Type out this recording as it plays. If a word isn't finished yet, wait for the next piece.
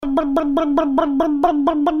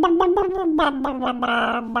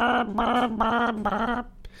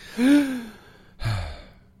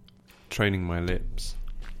Training my lips.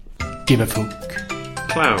 Give a fuck.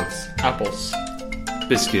 Clouds. Apples.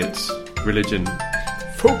 Biscuits. Religion.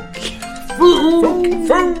 Fuck.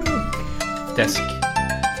 Fuck. Desk.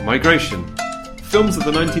 Migration. Films of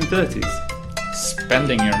the 1930s.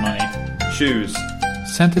 Spending your money. Shoes.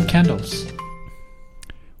 Scented candles.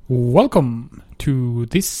 Welcome to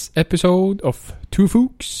this episode of Two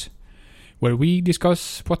Fooks, where we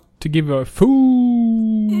discuss what to give a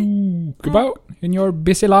fook about in your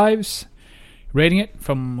busy lives, rating it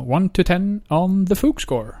from 1 to 10 on the Fook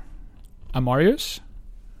score. I'm Marius,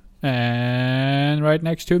 and right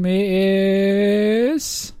next to me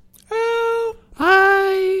is... Oh,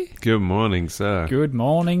 hi! Good morning, sir. Good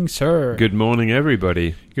morning, sir. Good morning,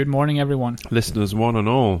 everybody. Good morning, everyone. Listeners one and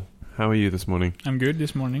all. How are you this morning? I'm good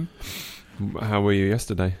this morning. How were you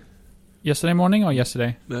yesterday? Yesterday morning or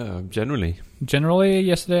yesterday? Generally. Generally,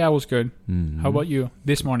 yesterday I was good. Mm-hmm. How about you?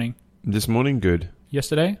 This morning? This morning, good.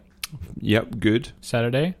 Yesterday? Yep, good.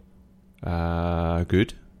 Saturday?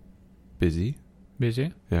 Good. Busy.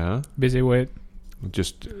 Busy? Yeah. Busy with?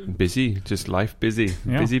 Just busy. Just life busy.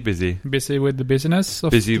 Yeah. Busy. Busy with the business? Of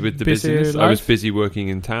Busy with the busy business. life? I was busy working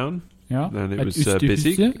in town. Yeah. And it At was Uste-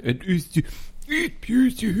 busy. Uste-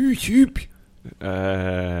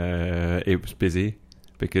 It was busy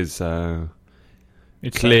because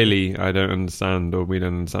It's clearly I don't understand, or we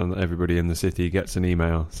don't understand, that everybody in the city gets an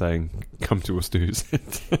email saying come to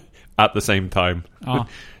Uste at the same time.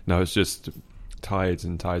 No, it's just tides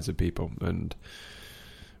and tides of people, and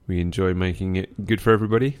we enjoy making it good for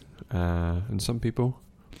everybody, and some people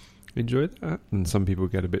enjoy that, and some people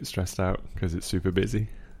get a bit stressed out because it's super busy.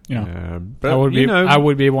 Yeah. But I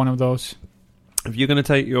would be one of those. If you're going to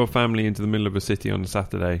take your family into the middle of a city on a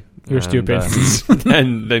Saturday, You're stupid.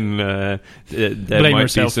 then there Blame might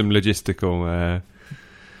yourself. be some logistical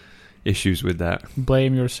issues with that.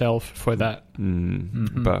 Blame yourself for that.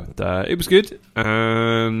 Mm-hmm. But it was good,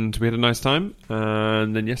 and we had a nice time.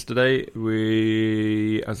 And then yesterday,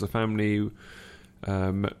 we, as a family,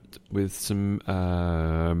 met with some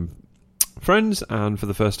friends, and for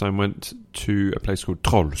the first time went to a place called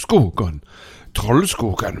Trollskogen.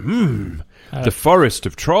 The forest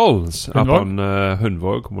of trolls up on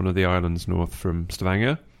Hundvåg, one of the islands north from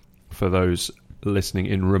Stavanger, for those listening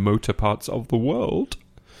in remoter parts of the world,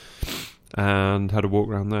 and had a walk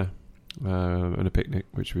around there and a picnic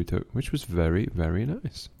which we took, which was very, very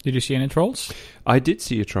nice. Did you see any trolls? I did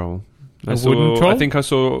see a troll. Wooden troll? I think I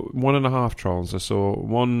saw 1.5 trolls. I saw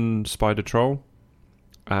one spider troll,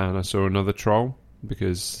 and I saw another troll,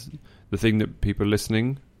 because the thing that people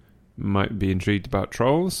listening might be intrigued about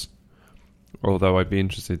trolls, although I'd be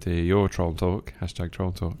interested to hear your troll talk,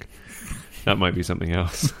 #troll talk. That might be something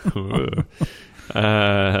else.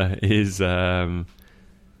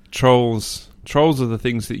 Trolls. Trolls are the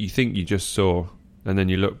things that you think you just saw, and then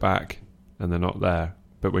you look back and they're not there.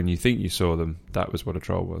 But when you think you saw them, that was what a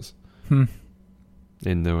troll was.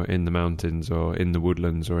 In the mountains, or in the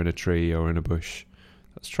woodlands, or in a tree, or in a bush.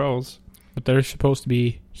 That's trolls. But they're supposed to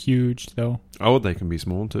be huge, though. Oh, they can be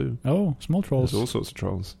small too. Oh, small trolls. There's all sorts of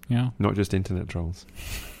trolls. Yeah. Not just internet trolls.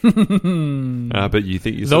 But you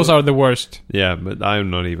think you saw... Those are the worst. Yeah, but I'm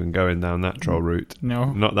not even going down that troll route.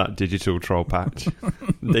 No. Not that digital troll patch.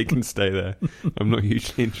 They can stay there. I'm not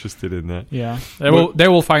hugely interested in that. Yeah. They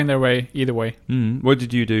will find their way either way. What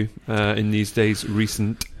did you do in these days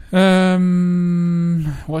recent?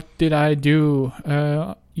 What did I do?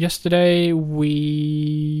 Yesterday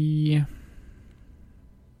we...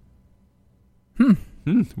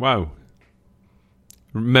 Wow.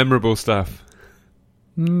 Memorable stuff.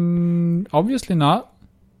 Obviously not.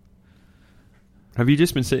 Have you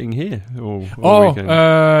just been sitting here all weekend?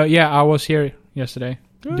 Yeah, I was here yesterday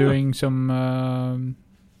doing some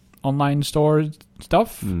online store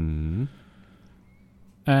stuff. And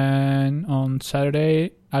on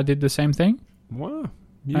Saturday, I did the same thing. Wow.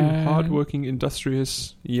 You hard-working,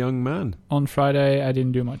 industrious young man. On Friday, I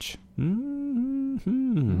didn't do much.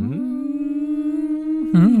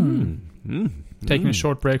 Taking a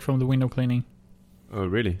short break from the window cleaning. Oh,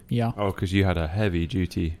 really? Yeah. Oh, because you had a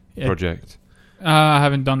heavy-duty project. I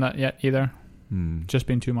haven't done that yet either. Just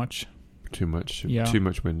been too much. Too much? Yeah. Too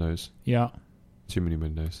much windows? Yeah. Too many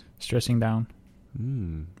windows? Stressing down.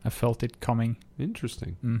 I felt it coming.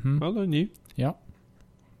 Interesting. Well done, you. Yeah.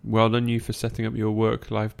 Well done, you, for setting up your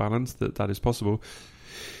work-life balance, that is possible.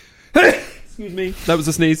 Excuse me. That was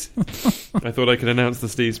a sneeze. I thought I could announce the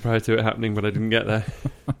sneeze prior to it happening, but I didn't get there.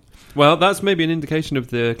 Well, that's maybe an indication of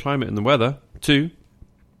the climate and the weather, too.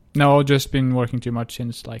 No, just been working too much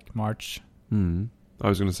since, like, March. I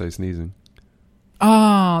was going to say sneezing.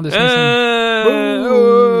 Ah, the sneezing.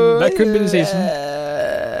 That could be the season.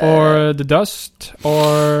 Or the dust,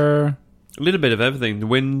 or... A little bit of everything. The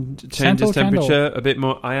wind changes temperature a bit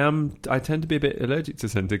more. I tend to be a bit allergic to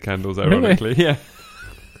scented candles, ironically. Really? Yeah.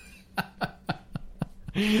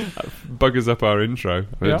 Buggers up our intro.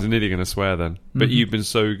 I was nearly going to swear then. But you've been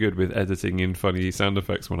so good with editing in funny sound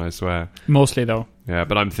effects when I swear. Mostly, though. Yeah,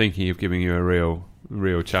 but I'm thinking of giving you a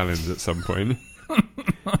real challenge at some point.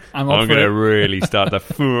 I'm going to really start the...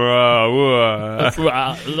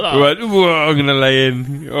 I'm going to lay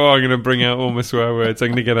in. I'm going to bring out all my swear words. I'm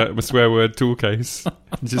going to get out my swear word tool case.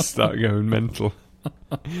 Just start going mental.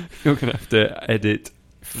 You're going to have to edit.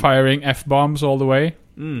 Firing F-bombs all the way.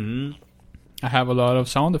 Mm. I have a lot of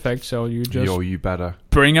sound effects, so you just... Oh, you better.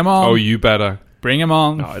 Bring them on. Oh, you better. Bring them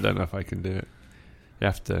on. No, I don't know if I can do it. You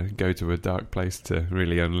have to go to a dark place to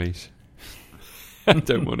really unleash. I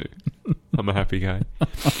don't want to. I'm a happy guy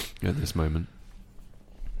at this moment.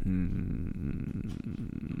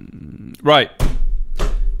 Right.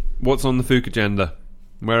 What's on the Fook agenda?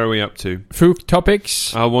 Where are we up to? Fook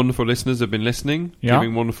topics. Our wonderful listeners have been listening,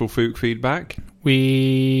 giving wonderful Fook feedback.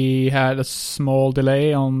 We had a small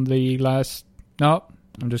delay on the last... No,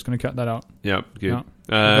 I'm just going to cut that out. Yeah, good.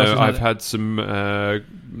 No, I've had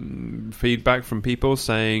some feedback from people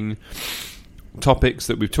saying topics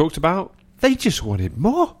that we've talked about, they just wanted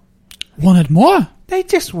more. Wanted more? They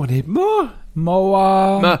just wanted more.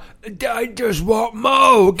 More. I just want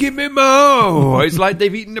more. Give me more. It's like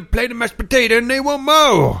they've eaten a plate of mashed potato and they want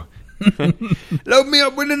more. Load me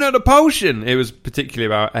up with another potion. It was particularly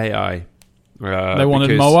about AI. They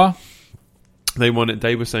wanted more? They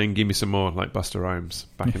were saying, give me some more, like Busta Rhymes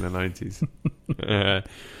back in the 90s.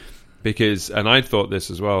 And I'd thought this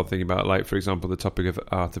as well, thinking about, like, for example, the topic of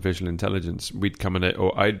artificial intelligence. We'd come at it,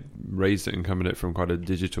 or I'd raised it and come at it from quite a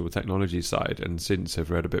digital technology side, and since have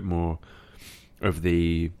read a bit more of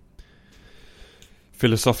the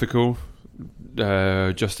philosophical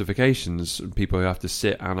justifications. People who have to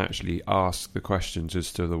sit and actually ask the questions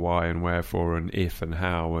as to the why and wherefore and if and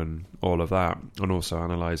how and all of that, and also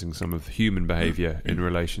analysing some of human behaviour in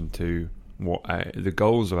relation to what the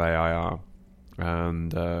goals of AI are.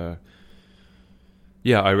 And I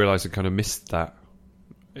realised I kind of missed that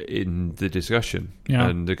in the discussion. Yeah.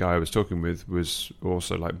 And the guy I was talking with was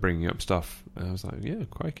also like bringing up stuff, and I was like, yeah,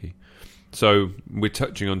 crikey. So we're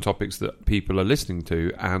touching on topics that people are listening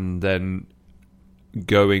to and then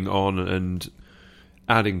going on and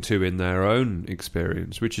adding to in their own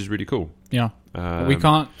experience, which is really cool. Yeah. We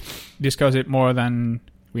can't discuss it more than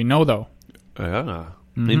we know, though. Yeah.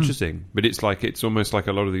 Interesting. But it's almost like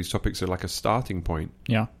a lot of these topics are like a starting point.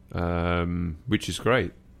 Yeah. Which is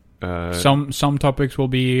great. Some topics will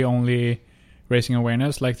be only raising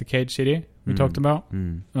awareness, like the Cage City we talked about.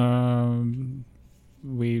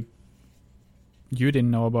 You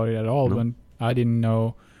didn't know about it at all, but I didn't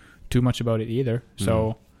know too much about it either.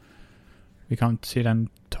 So we can't sit and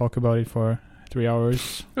talk about it for 3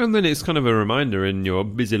 hours. And then it's kind of a reminder in your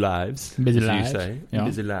busy lives, you say,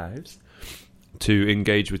 busy lives, to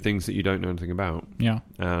engage with things that you don't know anything about. Yeah.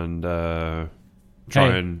 And try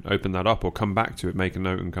and open that up, or come back to it, make a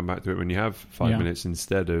note and come back to it when you have 5 minutes,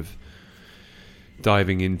 instead of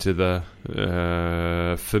diving into the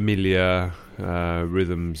familiar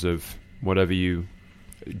rhythms of whatever you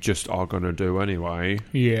just are going to do anyway.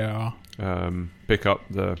 Yeah. Pick up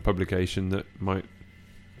the publication that might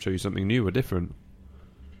show you something new or different.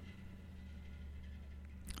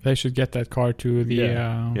 They should get that car to the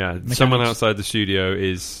mechanics. Someone outside the studio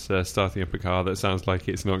is starting up a car that sounds like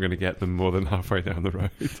it's not going to get them more than halfway down the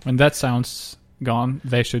road. When that sounds gone,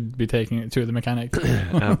 they should be taking it to the mechanic.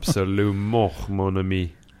 Absolument, mon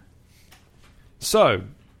ami. So,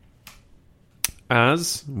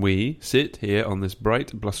 as we sit here on this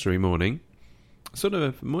bright, blustery morning, sort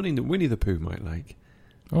of a morning that Winnie the Pooh might like.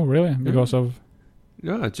 Oh, really? Because of...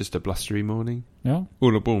 Yeah, just a blustery morning. Yeah?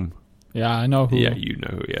 Ola boom. Yeah, I know who. Yeah, you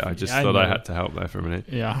know. Yeah, I just thought I had to help there for a minute.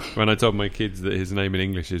 Yeah. When I told my kids that his name in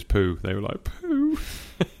English is Pooh, they were like, Pooh?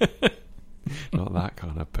 Not that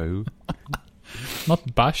kind of Pooh.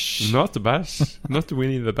 Not Bash. Not the Bash. Not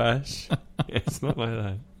Winnie the Bash. It's not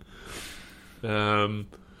like that.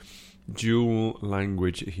 Dual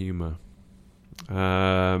language humour.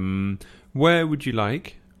 Where would you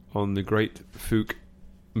like on the great Fook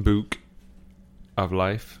book of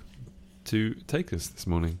life to take us this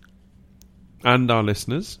morning? And our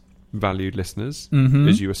listeners, valued listeners,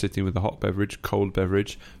 as you are sitting with a hot beverage, cold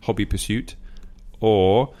beverage, hobby pursuit,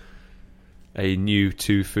 or a new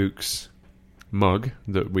Two Fooks mug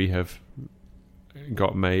that we have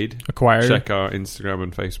got made. Acquired. Check our Instagram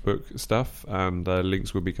and Facebook stuff, and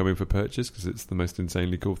links will be coming for purchase because it's the most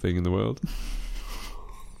insanely cool thing in the world.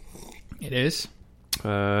 It is.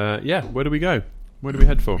 Yeah, where do we go? Where do we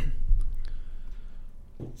head for?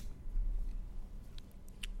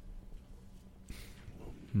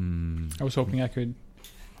 I was hoping I could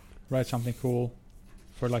write something cool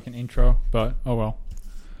for like an intro, but oh well.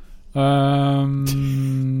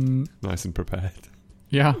 Nice and prepared.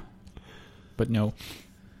 Yeah. But no.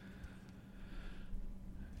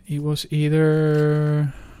 It was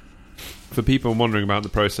either... For people wondering about the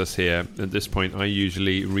process here, at this point I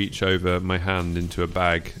usually reach over my hand into a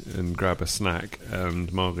bag and grab a snack,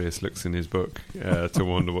 and Marius looks in his book to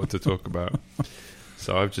wonder what to talk about.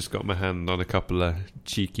 So I've just got my hand on a couple of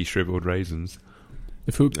cheeky shriveled raisins.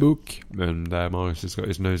 The food book. And Marius has got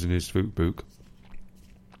his nose in his food book.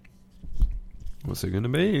 What's it going to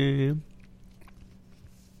be?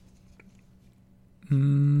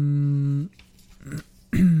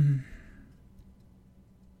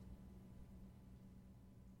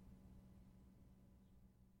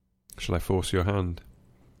 Shall I force your hand?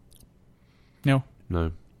 No.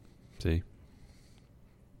 No. See?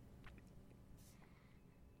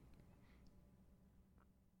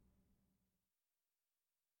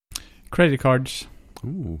 Credit cards.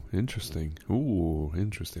 Ooh, interesting. Ooh,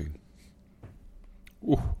 interesting.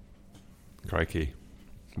 Ooh. Crikey.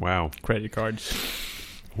 Wow. Credit cards.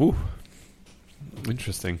 Ooh.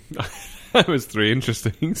 Interesting. That was 3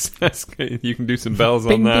 interesting. You can do some bells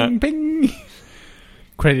Bing, on that. bing, bing.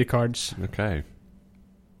 Credit cards. Okay.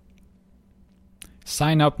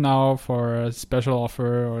 Sign up now for a special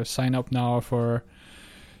offer, or sign up now for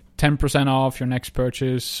 10% off your next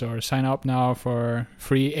purchase, or sign up now for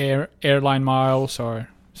free airline miles, or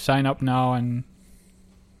sign up now and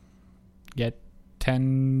get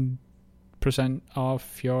 10%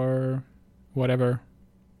 off your whatever.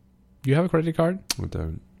 Do you have a credit card? I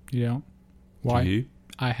don't. You don't? Why? Do you?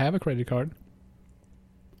 I have a credit card.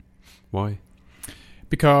 Why?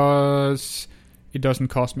 Because it doesn't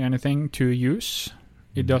cost me anything to use.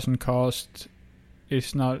 It doesn't cost...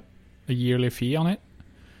 It's not a yearly fee on it.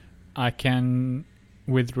 I can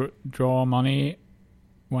withdraw money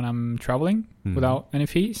when I'm traveling without any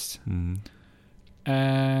fees.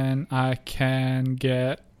 And I can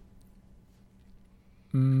get...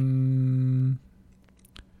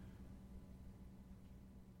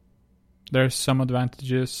 there's some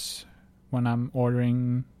advantages when I'm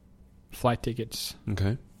ordering flight tickets.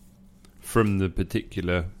 Okay. From the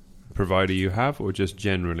particular provider you have, or just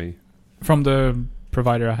generally? From the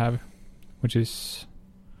provider I have, which is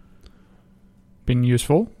been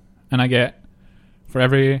useful. And I get, for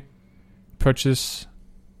every purchase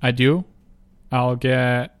I do, I'll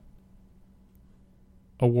get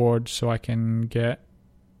awards so I can get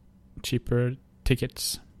cheaper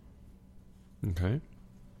tickets. Okay.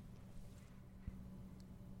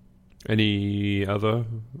 Any other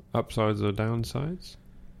upsides or downsides?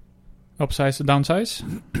 Upsize or downsize?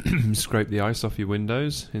 Scrape the ice off your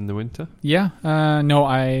windows in the winter? Yeah. No,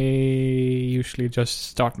 I usually just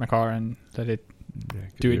start my car and let it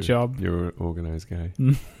do its job. You're an organised guy.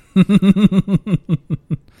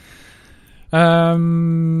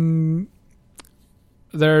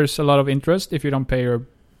 There's a lot of interest if you don't pay your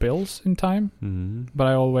bills in time. Mm-hmm. But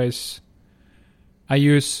I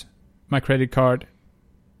use my credit card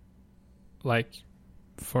like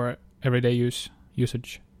for everyday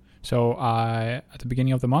usage. So at the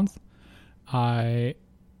beginning of the month, I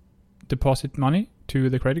deposit money to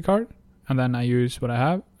the credit card, and then I use what I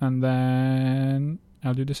have, and then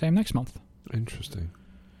I'll do the same next month. Interesting.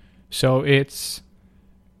 So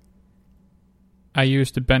I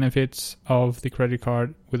use the benefits of the credit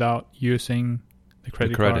card without using the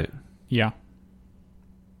credit card. Yeah.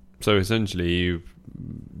 So essentially, you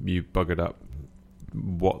buggered up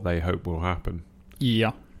what they hope will happen.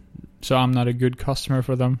 Yeah. So I'm not a good customer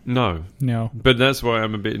for them. No. No. But that's why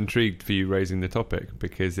I'm a bit intrigued for you raising the topic,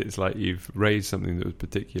 because it's like you've raised something that was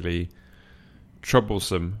particularly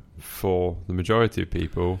troublesome for the majority of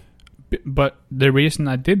people. But the reason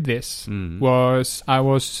I did this was I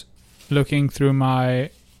was looking through my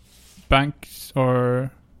bank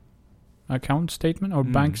or account statement or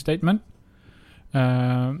bank statement,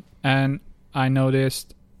 and I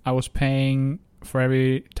noticed I was paying for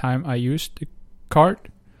every time I used the card.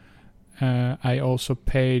 I also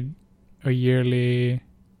paid a yearly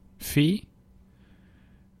fee,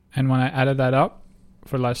 and when I added that up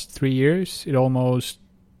for the last 3 years, it almost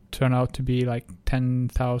turned out to be like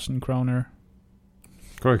 10,000 kroner.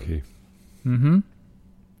 Crikey. 3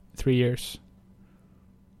 years.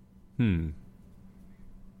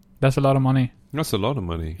 That's a lot of money. That's a lot of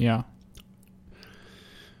money. Yeah.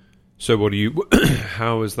 So what do you?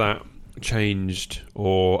 How has that changed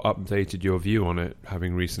or updated your view on it,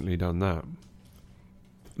 having recently done that?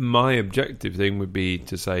 My objective thing would be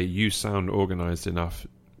to say you sound organised enough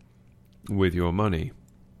with your money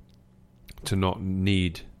to not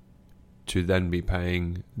need to then be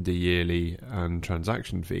paying the yearly and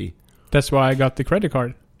transaction fee. That's why I got the credit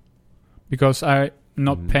card. Because I'm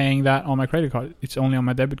not paying that on my credit card. It's only on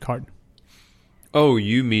my debit card. Oh,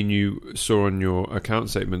 you mean you saw on your account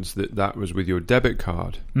statements that was with your debit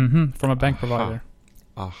card? Mm-hmm. From a bank provider.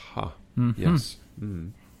 Aha. Mm-hmm. Yes.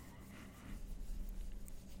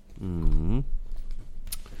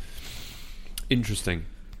 Interesting.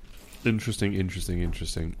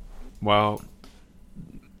 Well,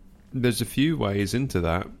 there's a few ways into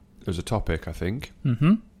that as a topic, I think.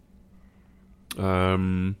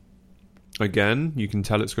 Again, you can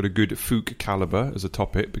tell it's got a good Fook caliber as a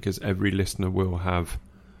topic because every listener will have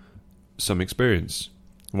some experience,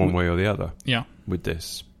 one way or the other, with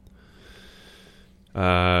this.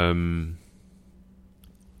 My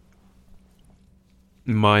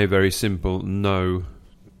very simple no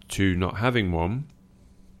to not having one,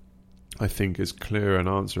 I think as clear an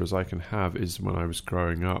answer as I can have, is when I was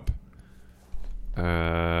growing up.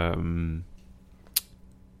 I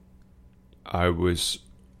was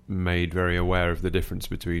made very aware of the difference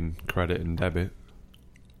between credit and debit,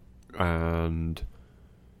 and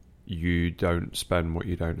you don't spend what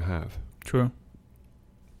you don't have. True.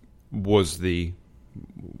 Was the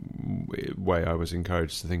way I was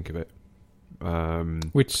encouraged to think of it.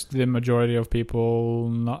 Which the majority of people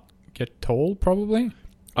not get told, probably.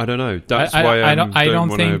 I don't know. That's why I don't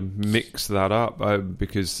want to think mix that up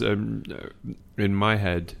because in my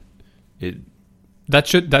head, that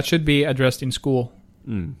should be addressed in school.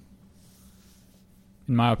 In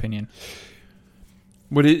my opinion.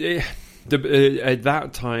 But at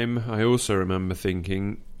that time, I also remember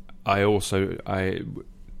thinking. This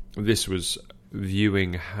was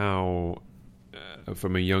viewing how,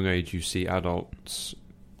 from a young age, you see adults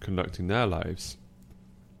conducting their lives.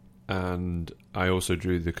 And I also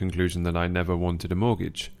drew the conclusion that I never wanted a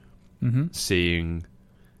mortgage, seeing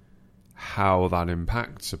how that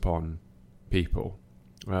impacts upon people,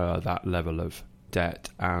 that level of debt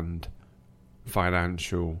and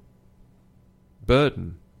financial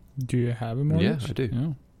burden. Do you have a mortgage? Yeah, I do.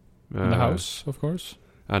 Yeah. And a house, of course.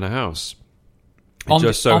 And a house. It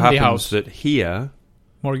just so happens that here...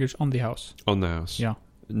 Mortgage on the house. On the house. Yeah.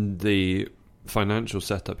 The financial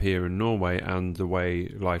setup here in Norway and the way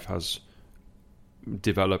life has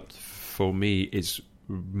developed for me is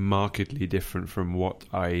markedly different from what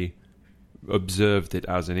I observed it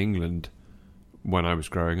as in England when I was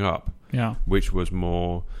growing up. Yeah. Which was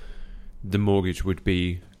more... The mortgage would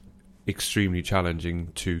be extremely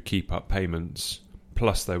challenging to keep up payments.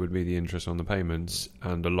 Plus there would be the interest on the payments,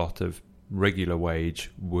 and a lot of regular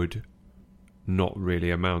wage would not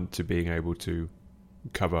really amount to being able to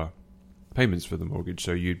cover payments for the mortgage.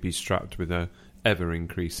 So you'd be strapped with a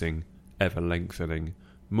ever-increasing, ever-lengthening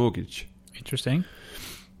mortgage. Interesting.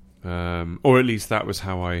 Or at least that was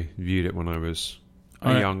how I viewed it when I was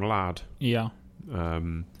a young lad. Yeah.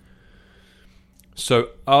 So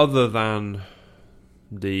other than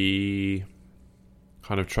the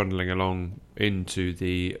kind of trundling along into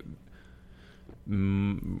the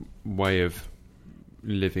way of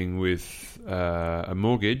living with a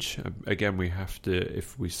mortgage, again, we have to,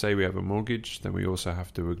 if we say we have a mortgage, then we also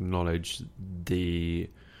have to acknowledge the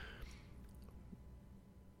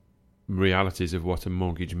realities of what a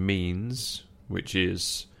mortgage means, which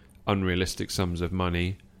is unrealistic sums of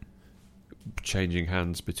money changing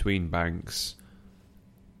hands between banks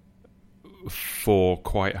for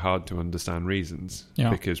quite hard to understand reasons,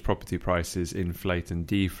 because property prices inflate and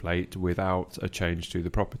deflate without a change to the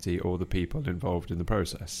property or the people involved in the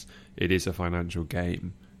process. It is a financial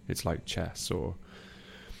game. It's like chess or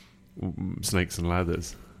snakes and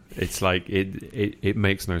ladders. It's like it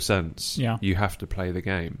makes no sense. Yeah. You have to play the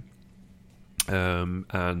game,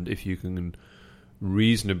 and if you can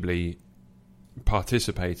reasonably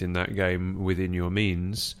participate in that game within your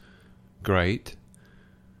means, great.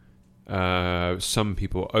 Some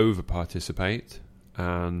people over-participate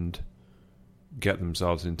and get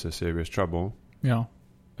themselves into serious trouble. Yeah.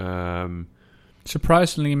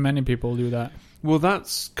 Surprisingly, many people do that. Well,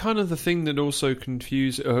 that's kind of the thing that also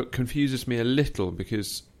confuses me a little,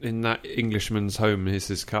 because in that Englishman's home is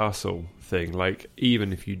his castle thing, like,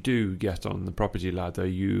 even if you do get on the property ladder,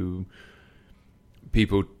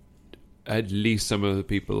 at least some of the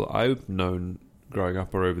people I've known growing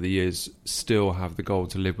up or over the years, still have the goal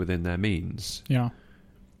to live within their means. Yeah.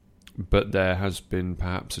 But there has been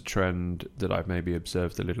perhaps a trend that I've maybe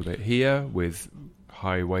observed a little bit here with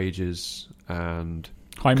high wages and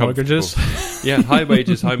high mortgages. Yeah, high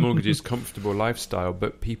wages, high mortgages, comfortable lifestyle,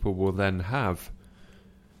 but people will then have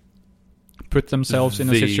put themselves in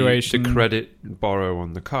a situation. The credit borrow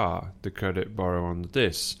on the car, the credit borrow on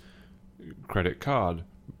this, credit card,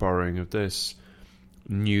 borrowing of this,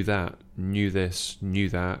 knew that, knew this, knew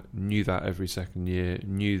that every second year,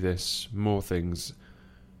 knew this, more things.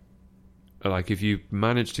 Like if you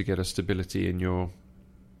manage to get a stability in your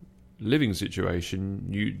living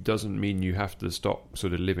situation, doesn't mean you have to stop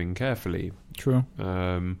sort of living carefully. True.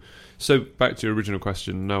 So back to your original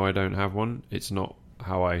question, no, I don't have one. It's not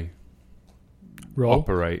how I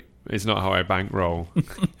operate. It's not how I bankroll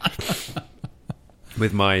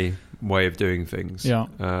with my way of doing things. Yeah.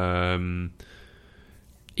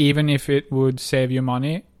 Even if it would save you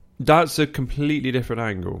money? That's a completely different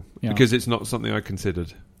angle because it's not something I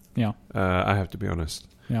considered. Yeah. I have to be honest.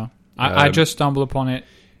 Yeah. I just stumbled upon it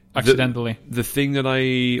accidentally. The thing that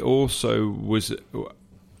I also was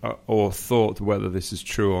or thought, whether this is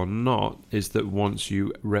true or not, is that once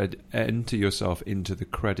you enter yourself into the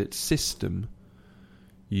credit system,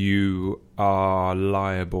 you are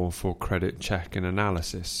liable for credit check and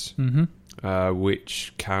analysis,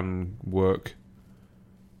 which can work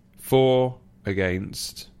for,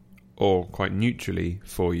 against, or quite neutrally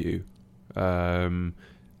for you.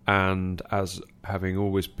 And as having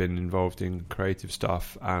always been involved in creative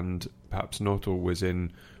stuff and perhaps not always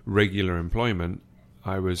in regular employment,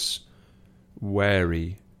 I was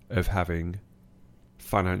wary of having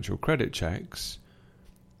financial credit checks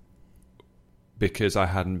because I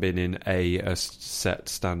hadn't been in a set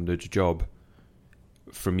standard job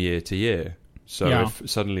from year to year. So if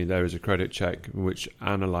suddenly there is a credit check which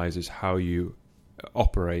analyzes how you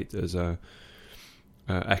operate as a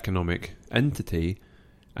economic entity,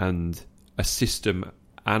 and a system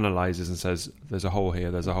analyzes and says there's a hole here,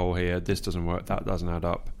 this doesn't work, that doesn't add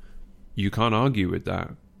up, you can't argue with that.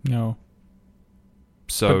 No.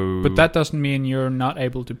 So but that doesn't mean you're not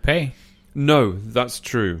able to pay. No, that's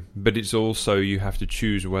true, but it's also you have to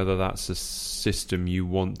choose whether that's a system you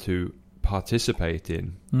want to participate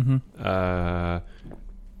in.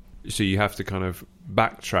 So you have to kind of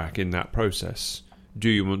backtrack in that process. Do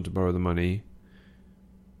you want to borrow the money?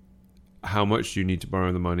 How much do you need to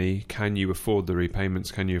borrow the money? Can you afford the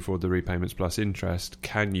repayments? Can you afford the repayments plus interest?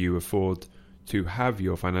 Can you afford to have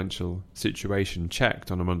your financial situation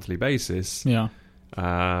checked on a monthly basis? Yeah.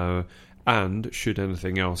 And should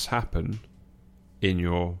anything else happen in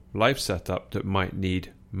your life setup that might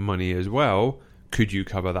need money as well, could you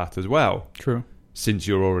cover that as well? True. Since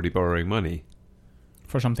you're already borrowing money.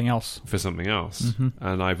 For something else.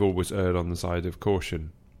 And I've always erred on the side of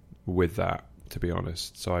caution with that, to be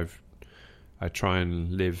honest. So I try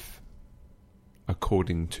and live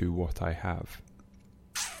according to what I have.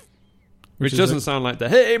 Which doesn't sound like the,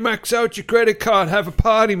 hey, max out your credit card, have a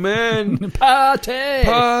party, man. Party!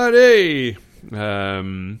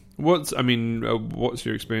 What's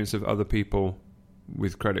your experience of other people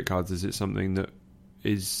with credit cards? Is it something that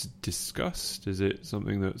is discussed? Is it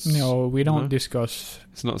something that's... No, we don't discuss.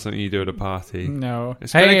 It's not something you do at a party. No.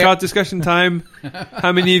 It's credit card discussion time.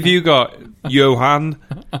 How many have you got, Johan?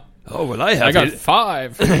 Oh, well, I got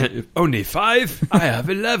 5. Only 5? I have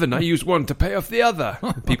 11. I use one to pay off the other.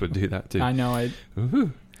 People do that too. I know.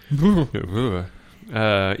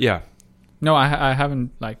 Yeah. No, I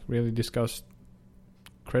haven't really discussed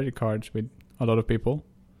credit cards with a lot of people.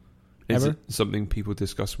 Is ever? It something people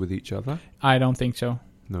discuss with each other? I don't think so.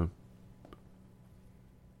 No,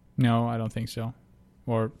 I don't think so.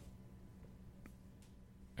 Or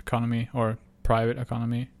economy or private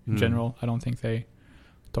economy in general. I don't think they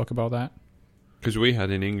talk about that. Because we had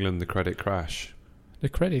in England the credit crash. The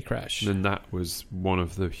credit crash. And that was one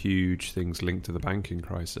of the huge things linked to the banking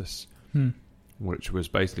crisis, which was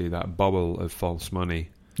basically that bubble of false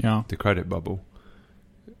money. Yeah. The credit bubble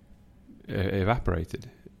evaporated.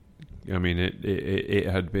 I mean, it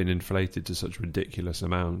had been inflated to such ridiculous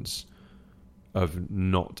amounts of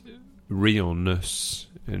not realness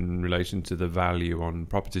in relation to the value on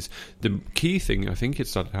properties. The key thing, I think it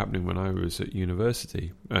started happening when I was at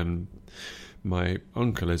university, and my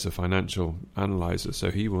uncle is a financial analyzer,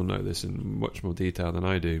 so he will know this in much more detail than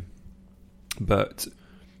I do. But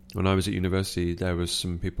when I was at university, there was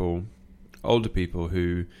some people, older people,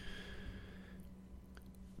 who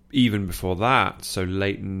even before that, so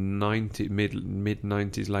late 90s, mid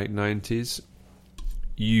 90s, late 90s,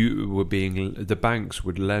 the banks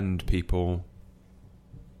would lend people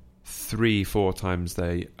 3-4 times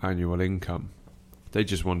their annual income. They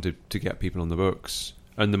just wanted to get people on the books,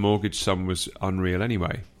 and the mortgage sum was unreal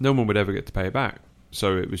anyway. No one would ever get to pay it back,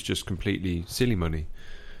 so it was just completely silly money.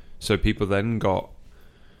 So people then got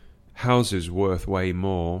houses worth way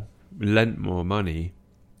more, lent more money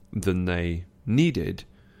than they needed,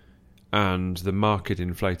 and the market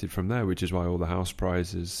inflated from there, which is why all the house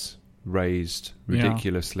prices raised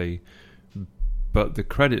ridiculously. But the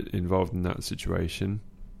credit involved in that situation,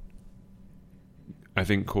 I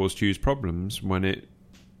think, caused huge problems when it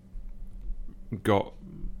got,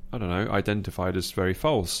 I don't know, identified as very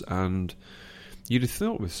false. And you'd have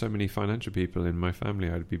thought with so many financial people in my family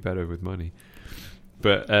I'd be better with money.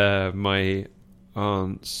 But my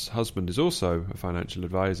aunt's husband is also a financial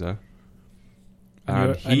advisor.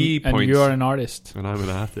 And and you are an artist. And I'm an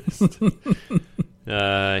artist.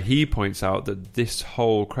 He points out that this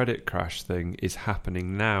whole credit crash thing is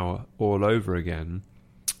happening now all over again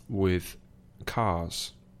with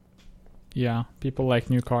cars. Yeah, people like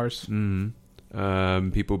new cars.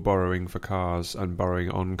 People borrowing for cars and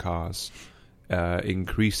borrowing on cars.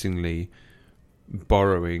 Increasingly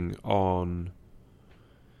borrowing on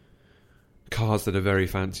cars that are very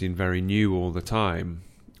fancy and very new all the time.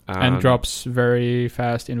 And drops very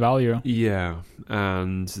fast in value. Yeah,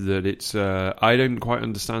 and that it's... I don't quite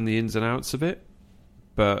understand the ins and outs of it,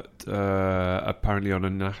 but apparently on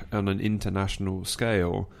an international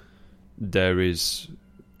scale, there is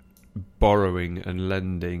borrowing and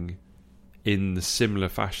lending in the similar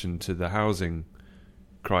fashion to the housing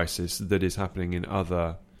crisis that is happening in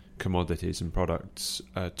other commodities and products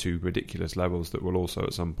to ridiculous levels that will also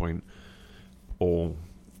at some point all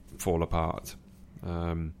fall apart.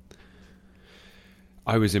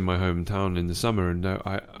 I was in my hometown in the summer and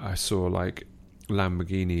I saw like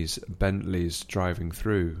Lamborghinis, Bentleys driving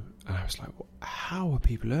through, and I was like, how are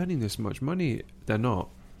people earning this much money? They're not.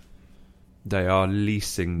 They are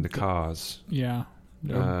leasing the cars. Yeah,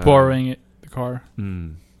 they're borrowing the car.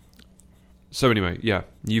 So anyway, yeah,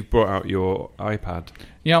 you've brought out your iPad.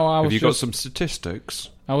 Yeah, well, have you got some statistics?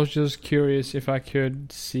 I was just curious if I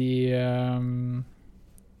could see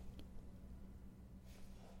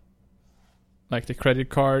like the credit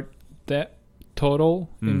card debt total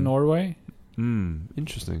in Norway.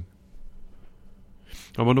 Interesting.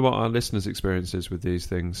 I wonder what our listeners' experience is with these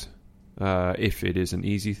things. If it is an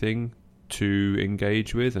easy thing to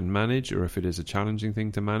engage with and manage, or if it is a challenging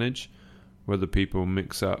thing to manage. Whether people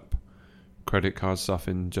mix up credit card stuff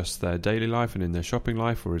in just their daily life and in their shopping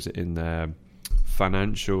life, or is it in their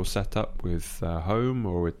financial setup with their home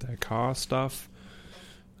or with their car stuff?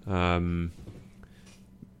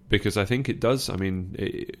 Because I think it does. I mean,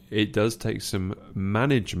 it does take some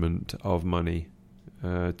management of money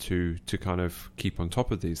to kind of keep on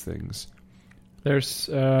top of these things. There's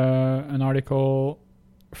an article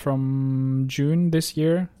from June this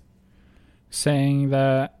year saying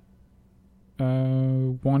that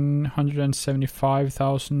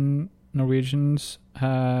 175,000 Norwegians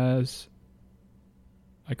has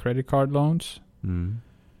credit card loans,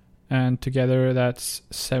 and together that's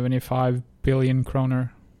 75 billion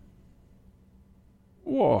kroner.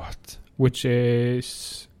 What? Which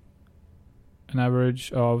is an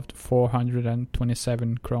average of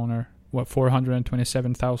 427 kroner.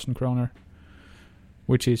 427,000 kroner,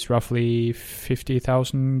 which is roughly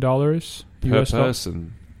 $50,000 per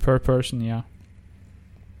person. Per person, yeah.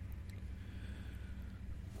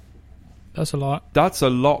 That's a lot. That's a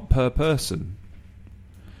lot per person.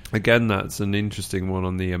 Again, that's an interesting one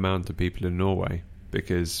on the amount of people in Norway,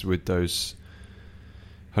 because with those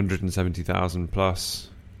 170,000 plus,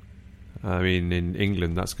 I mean, in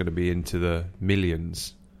England, that's going to be into the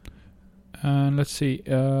millions. And let's see,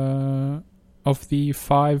 of the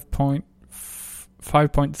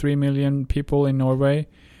 5.3 million people in Norway,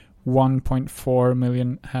 1.4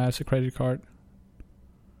 million has a credit card.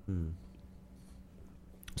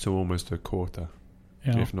 So almost a quarter,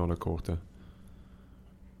 if not a quarter.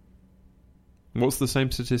 What's the same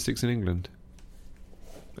statistics in England?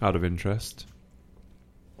 Out of interest.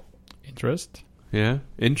 Interest? Yeah,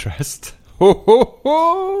 interest. Ho, ho,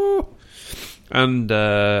 ho! And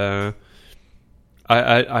I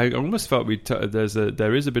almost felt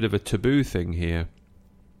there is a bit of a taboo thing here,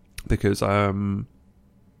 because I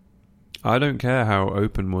don't care how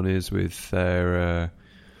open one is with their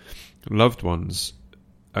loved ones.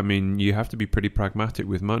 I mean, you have to be pretty pragmatic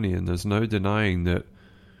with money, and there's no denying that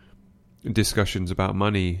discussions about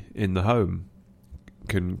money in the home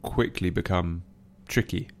can quickly become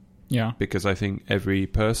tricky. Yeah. Because I think every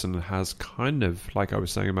person has kind of, like I was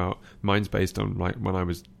saying about, mine's based on like when I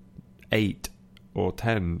was 8 or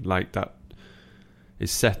 10, like that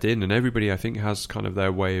is set in, and everybody I think has kind of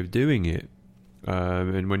their way of doing it.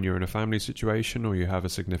 And when you're in a family situation or you have a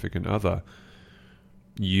significant other,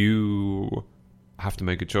 you have to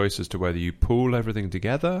make a choice as to whether you pool everything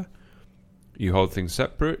together, you hold things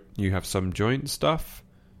separate, you have some joint stuff,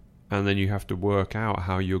 and then you have to work out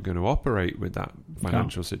how you're going to operate with that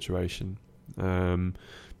financial situation.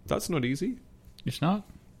 That's not easy. It's not?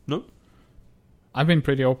 No. I've been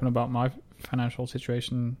pretty open about my financial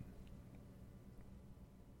situation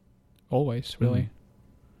always, really.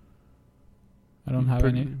 I don't have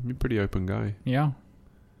any. You're a pretty open guy. Yeah.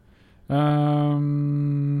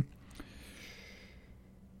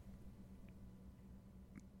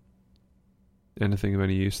 Anything of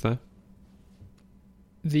any use there?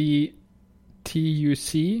 The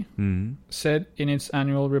TUC said in its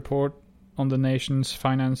annual report on the nation's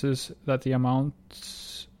finances that the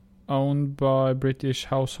amounts owned by British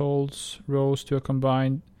households rose to a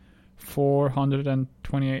combined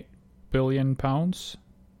 £428 billion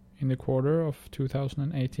in the quarter of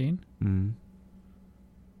 2018.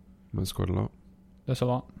 That's quite a lot. That's a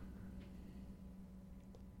lot.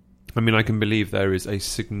 I mean, I can believe there is a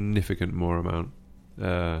significant more amount.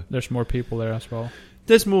 There's more people there as well.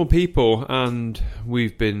 There's more people, and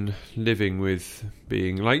we've been living with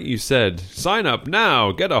being, like you said, sign up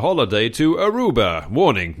now, get a holiday to Aruba.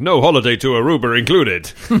 Warning, no holiday to Aruba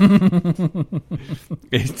included.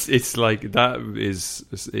 It's like that is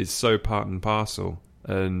so part and parcel,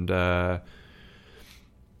 and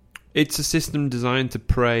it's a system designed to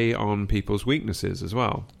prey on people's weaknesses as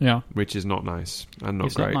well. Yeah, which is not nice and not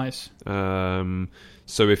it's great. Not nice.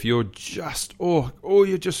 So if you're just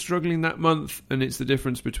you're just struggling that month, and it's the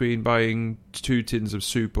difference between buying 2 tins of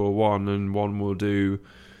soup or one, and one will do,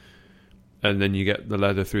 and then you get the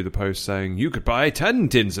letter through the post saying you could buy 10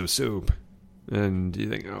 tins of soup, and you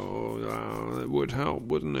think, that would help,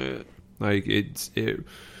 wouldn't it? Like it's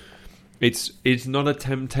not a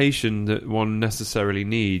temptation that one necessarily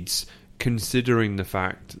needs, considering the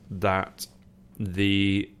fact that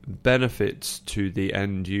the benefits to the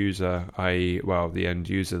end user, i.e., the end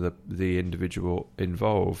user, the individual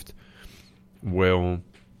involved, will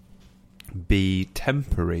be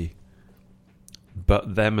temporary,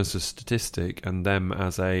 but them as a statistic and them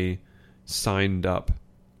as a signed up,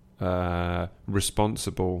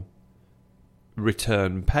 responsible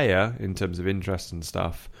return payer in terms of interest and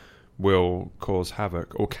stuff will cause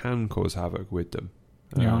havoc, or can cause havoc with them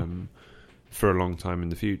for a long time in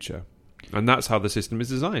the future. And that's how the system is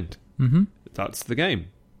designed. That's the game.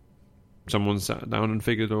 Someone sat down and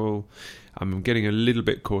figured I'm getting a little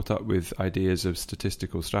bit caught up with ideas of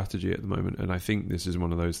statistical strategy at the moment, and I think this is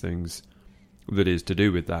one of those things that is to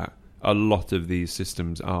do with that. A lot of these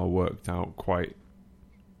systems are worked out quite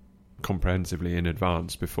comprehensively in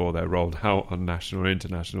advance before they're rolled out on national or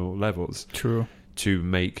international levels. True. To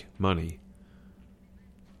make money.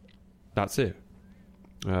 That's it.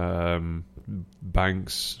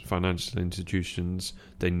 Banks, financial institutions,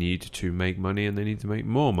 they need to make money, and they need to make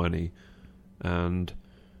more money, and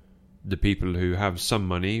the people who have some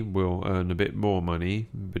money will earn a bit more money.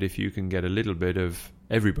 But if you can get a little bit of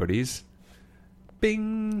everybody's,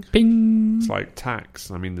 bing, it's like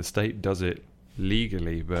tax. I mean, the state does it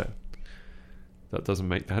legally, but that doesn't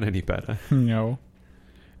make that any better. No.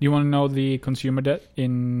 Do you want to know the consumer debt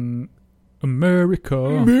in America?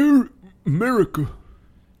 America.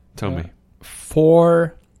 Tell me.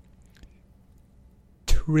 $4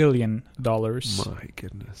 trillion. My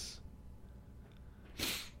goodness.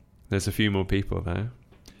 There's a few more people there.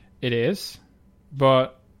 It is,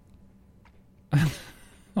 but $1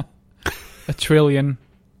 trillion.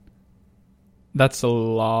 That's a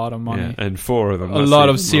lot of money. Yeah, and 4 of them. A lot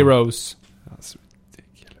of zeros. That's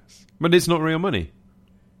ridiculous. But it's not real money.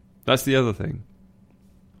 That's the other thing.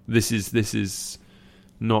 This is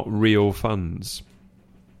not real funds.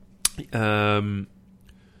 I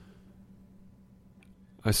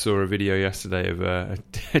saw a video yesterday of a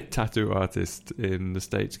tattoo artist in the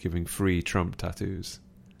States giving free Trump tattoos.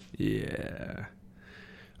 Yeah.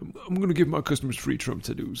 I'm going to give my customers free Trump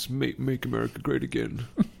tattoos. Make America great again.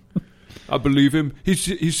 I believe him. He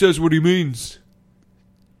says what he means.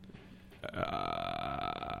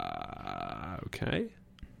 Okay.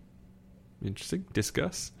 Interesting.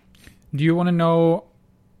 Discuss. Do you want to know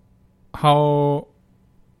how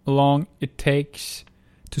long it takes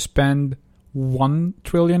to spend $1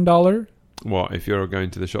 trillion? What, if you're going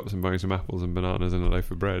to the shops and buying some apples and bananas and a loaf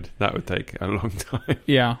of bread? That would take a long time.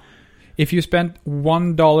 Yeah. If you spent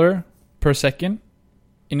 $1 per second,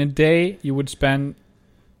 in a day you would spend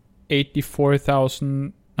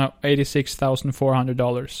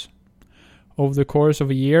 $86,400. Over the course of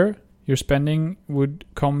a year, your spending would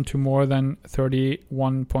come to more than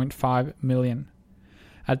 $31.5 million.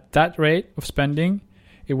 At that rate of spending,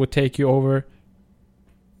 it would take you over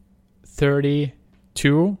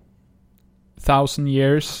 32,000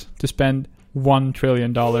 years to spend $1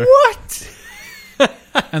 trillion. What?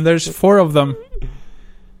 And there's 4 of them.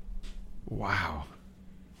 Wow.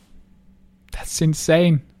 That's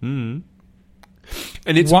insane. Mm.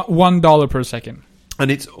 And it's $1 per second. And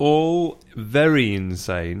it's all very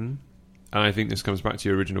insane. And I think this comes back to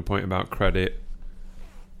your original point about credit.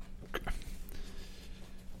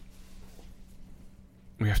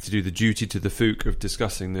 We have to do the duty to the Fook of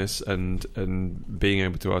discussing this and being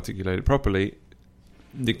able to articulate it properly.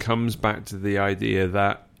 It comes back to the idea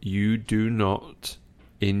that you do not,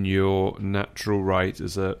 in your natural right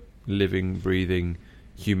as a living, breathing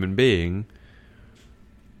human being,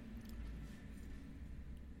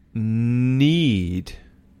 need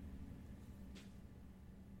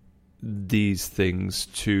these things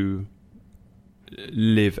to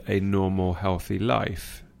live a normal, healthy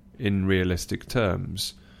life in realistic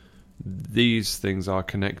terms. These things are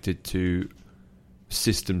connected to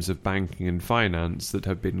systems of banking and finance that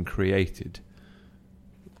have been created.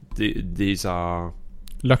 These are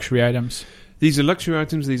luxury items. These are luxury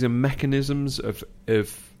items. These are mechanisms of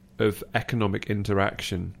economic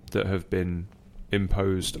interaction that have been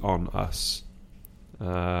imposed on us.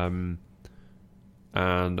 And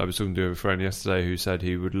I was talking to a friend yesterday who said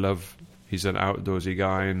he would love. He's an outdoorsy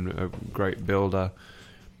guy and a great builder,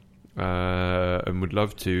 and would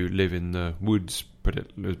love to live in the woods. Put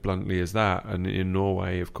it as bluntly as that. And in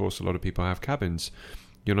Norway, of course, a lot of people have cabins.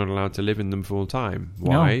 You're not allowed to live in them full time.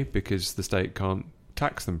 Why? No. Because the state can't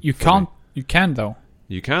tax them. You can't. You can though.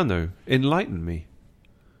 You can though. Enlighten me.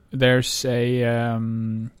 There's a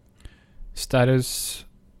status.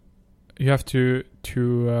 You have to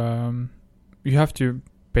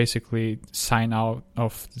basically sign out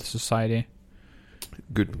of the society.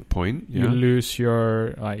 Good point. Yeah. You lose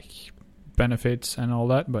your benefits and all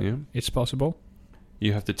that, but it's possible.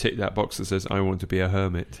 You have to tick that box that says I want to be a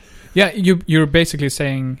hermit. Yeah, you're basically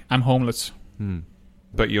saying I'm homeless.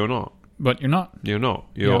 But you're not. But you're not. You're not.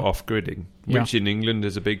 You're off-gridding, which in England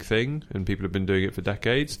is a big thing, and people have been doing it for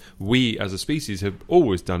decades. We, as a species, have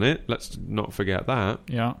always done it. Let's not forget that.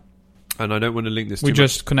 Yeah. And I don't want to link this we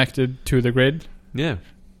just connected to the grid. Yeah.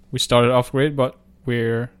 We started off-grid, but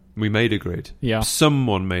we made a grid. Yeah.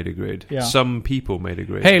 Someone made a grid. Yeah. Some people made a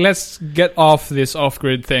grid. Hey, let's get off this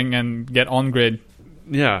off-grid thing and get on-grid.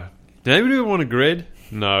 Yeah. Did anybody want a grid?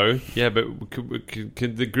 No. Yeah, but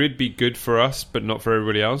could the grid be good for us, but not for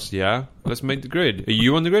everybody else? Yeah. Let's make the grid. Are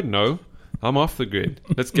you on the grid? No. I'm off the grid.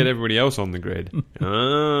 Let's get everybody else on the grid.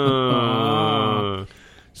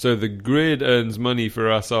 So the grid earns money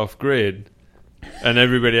for us off-grid, and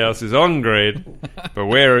everybody else is on-grid, but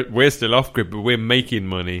we're still off-grid, but we're making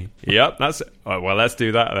money. Yep, that's... Oh, well, let's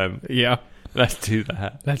do that then. Yeah. Let's do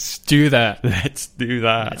that. Let's do that. Let's do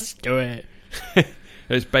that. Let's do it.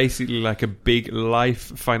 It's basically like a big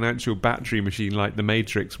life financial battery machine like the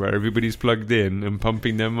Matrix, where everybody's plugged in and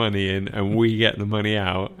pumping their money in, and we get the money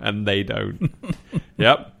out and they don't.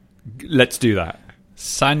 Yep. Let's do that.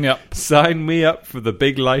 Sign me up. Sign me up for the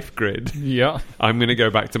big life grid. Yeah. I'm going to go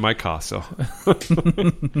back to my castle,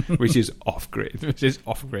 which is off-grid. Which is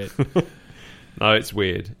off-grid. No, it's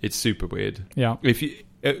weird. It's super weird. Yeah. If you...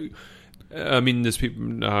 there's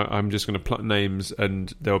people. I'm just going to plot names,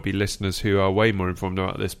 and there'll be listeners who are way more informed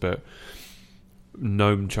about this. But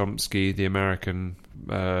Noam Chomsky, the American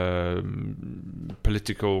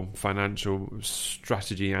political, financial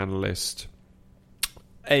strategy analyst,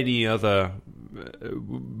 any other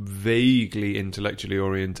vaguely intellectually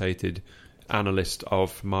orientated analyst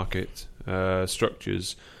of market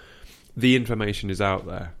structures, the information is out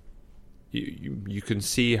there. You can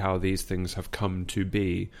see how these things have come to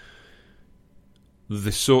be.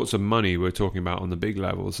 The sorts of money we're talking about on the big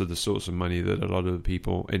levels are the sorts of money that a lot of the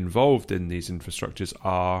people involved in these infrastructures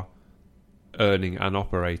are earning and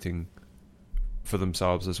operating for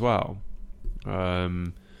themselves as well.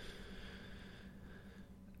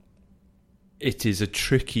 It is a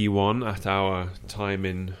tricky one at our time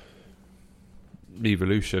in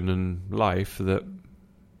evolution and life that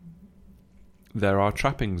there are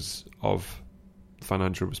trappings of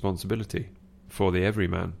financial responsibility for the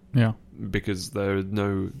everyman. Yeah. Because there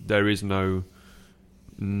is no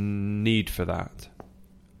need for that.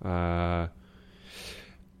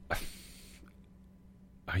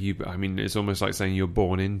 It's almost like saying you're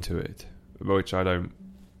born into it, which I don't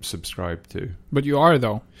subscribe to. But you are,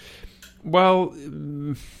 though. Well,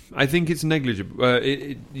 I think it's negligible.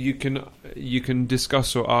 You can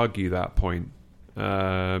discuss or argue that point.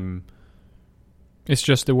 It's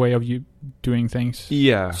just the way of you doing things.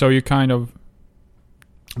 Yeah. So you kind of...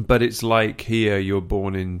 But it's like here you're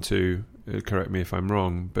born into, correct me if I'm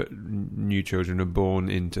wrong, but new children are born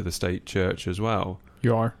into the state church as well.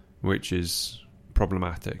 You are. Which is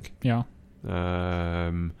problematic. Yeah.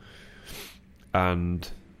 And,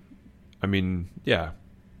 I mean, yeah.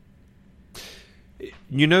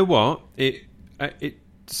 You know what? It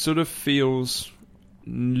sort of feels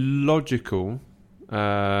logical.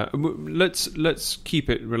 Let's keep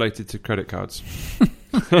it related to credit cards.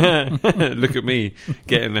 Look at me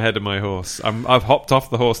getting ahead of my horse. I've hopped off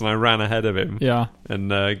the horse and I ran ahead of him. Yeah. And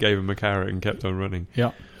gave him a carrot and kept on running.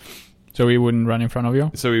 Yeah. So he wouldn't run in front of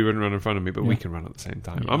you? So he wouldn't run in front of me, but we can run at the same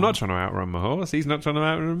time. Yeah. I'm not trying to outrun my horse. He's not trying to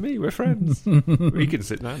outrun me. We're friends. We can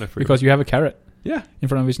sit down if we Because you have a carrot Yeah. in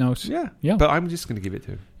front of his nose. Yeah. Yeah. But I'm just going to give it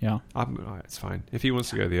to him. Yeah. It's fine. If he wants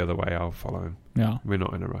to go the other way, I'll follow him. Yeah. We're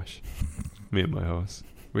not in a rush. Me and my horse.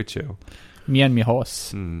 We're chill. Me and my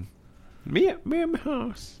horse. Me and my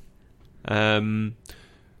horse.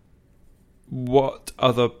 What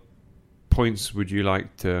other points would you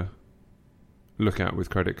like to look at with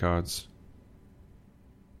credit cards?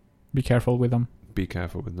 Be careful with them. Be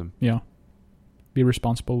careful with them. Yeah. Be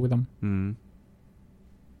responsible with them.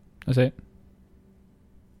 That's it.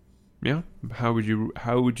 Yeah. How would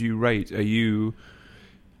you rate? Are you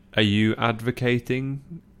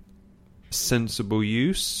advocating sensible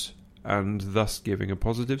use and thus giving a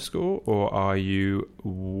positive score, or are you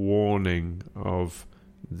warning of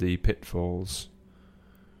the pitfalls?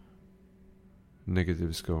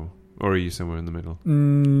 Negative score. Or are you somewhere in the middle?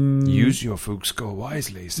 Use your Fuchs score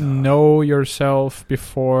wisely, sir. Know yourself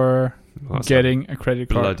before getting a credit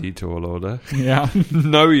card. Bloody tall order. Yeah.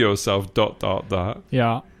 Know yourself, ...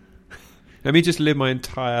 Yeah. Let me just live my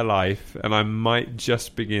entire life, and I might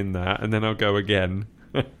just begin that, and then I'll go again.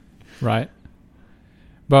 Right.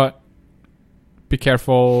 But be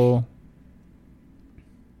careful.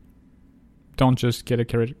 Don't just get a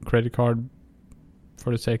credit card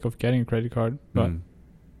for the sake of getting a credit card, but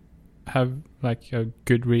have like a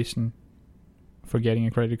good reason for getting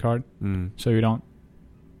a credit card, so you don't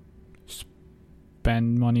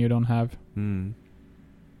spend money you don't have.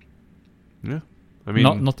 Yeah, I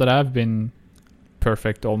mean, not that I've been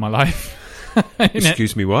perfect all my life.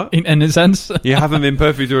 Excuse me, what? In any sense, you haven't been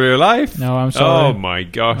perfect all your life. No, I'm sorry. Oh my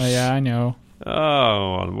gosh. Yeah, I know.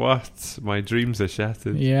 Oh, what? My dreams are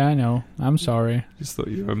shattered. Yeah, I know. I'm sorry. Just thought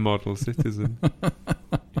you were a model citizen.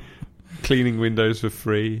 Cleaning windows for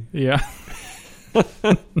free. Yeah.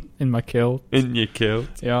 In my kilt. In your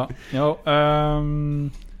kilt. Yeah. No.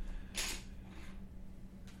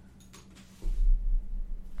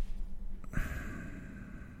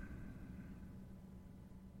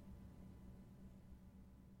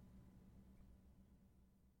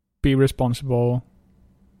 Be responsible.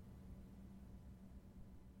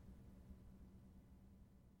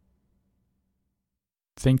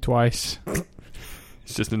 Think twice.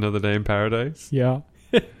 It's just another day in paradise. Yeah.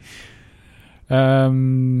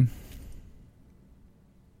 8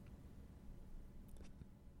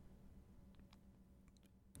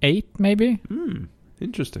 maybe?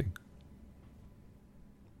 Interesting.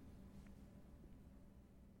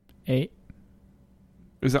 8.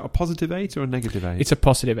 Is that a positive 8 or a negative 8? It's a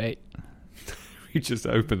positive 8. We just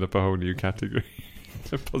opened up a whole new category.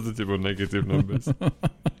 Positive or negative numbers.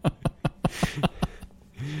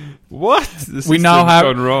 What? The We now have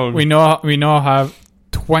gone wrong. we now have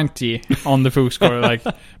 20 on the Fuchs score, like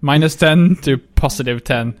 -10 to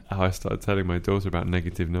 +10. I started telling my daughter about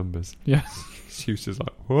negative numbers. Yeah. She was just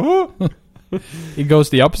like, what? It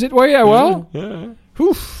goes the opposite way, well. Yeah.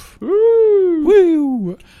 Oof.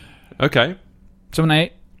 Woo. Okay. So an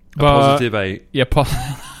 8. A positive 8. Yeah,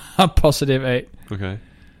 a positive 8. Okay.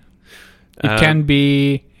 It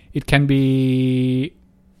can be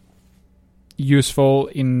useful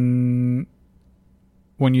in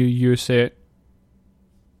when you use it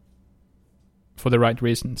for the right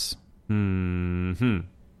reasons.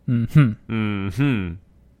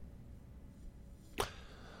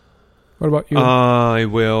 What about you? I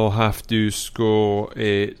will have to score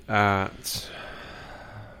it at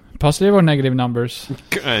Positive or negative numbers?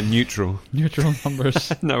 Neutral. Neutral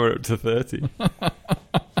numbers. Now we're up to 30.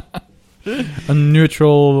 A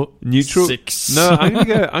neutral 6. No,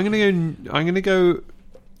 I'm gonna go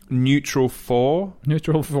neutral 4.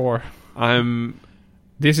 Neutral 4. I'm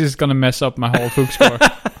This is gonna mess up my whole Fuchs score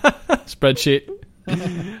spreadsheet.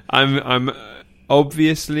 I'm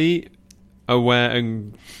obviously aware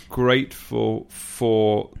and grateful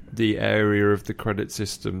for the area of the credit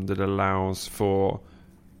system that allows for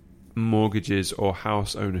mortgages or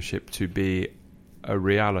house ownership to be a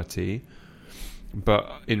reality. But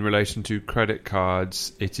in relation to credit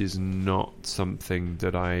cards, it is not something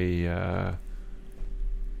that I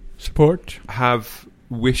Support. have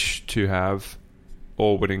wished to have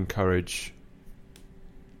or would encourage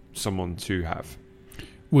someone to have.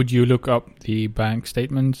 Would you look up the bank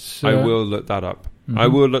statements? I will look that up. Mm-hmm. I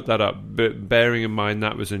will look that up, but bearing in mind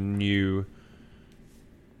that was a new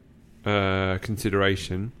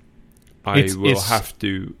consideration, I will have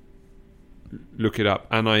to look it up.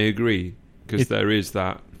 And I agree, because there is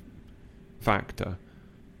that factor.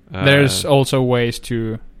 There's also ways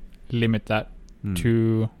to limit that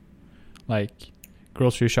to, like,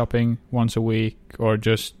 grocery shopping once a week, or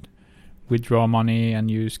just withdraw money and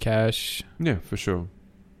use cash. Yeah, for sure.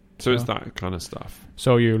 So it's that kind of stuff.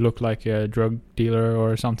 So you look like a drug dealer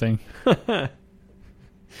or something.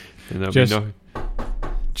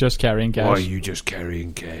 Just carrying cash. Why are you just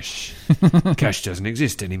carrying cash? Cash doesn't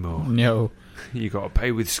exist anymore. No. You got to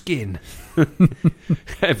pay with skin.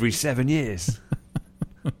 Every 7 years.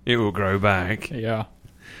 It will grow back. Yeah.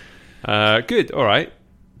 Good. All right.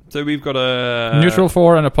 So we've got a... neutral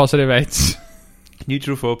 4 and a positive 8.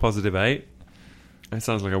 Neutral 4, positive 8. That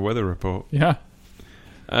sounds like a weather report. Yeah.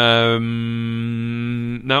 Now,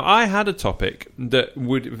 I had a topic that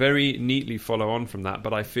would very neatly follow on from that,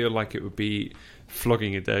 but I feel like it would be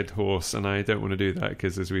flogging a dead horse, and I don't want to do that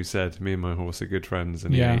because, as we said, me and my horse are good friends,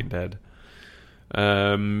 and he ain't dead.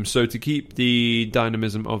 So to keep the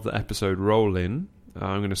dynamism of the episode rolling,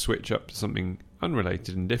 I'm going to switch up to something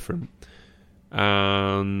unrelated and different,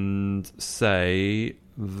 and say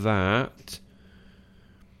that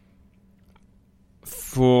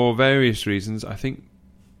for various reasons, I think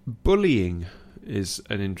bullying is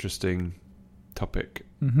an interesting topic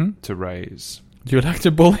to raise. Do you like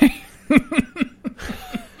to bully?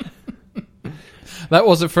 That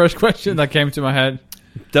was the first question that came to my head.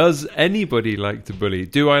 Does anybody like to bully?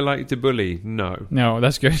 Do I like to bully? No. No,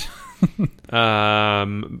 that's good.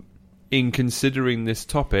 In considering this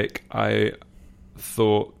topic, I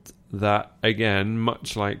thought that, again,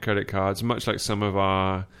 much like credit cards, much like some of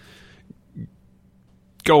our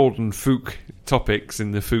golden Fook topics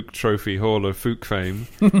in the Fook Trophy Hall of Fook fame,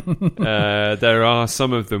 there are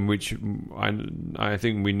some of them which I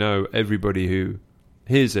think we know everybody who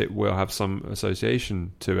hears it will have some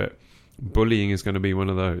association to it. Bullying is going to be one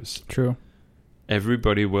of those. True.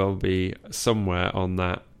 Everybody will be somewhere on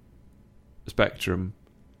that spectrum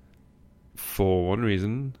for one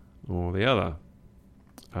reason or the other.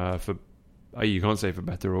 You can't say for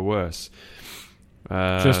better or worse.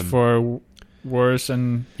 Just for worse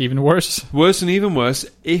and even worse. Worse and even worse,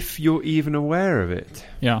 if you're even aware of it.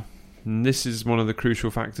 Yeah. And this is one of the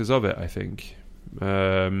crucial factors of it, I think.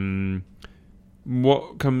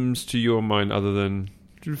 What comes to your mind other than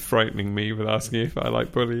frightening me with asking if I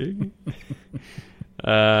like bullying?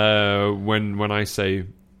 When I say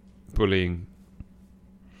bullying.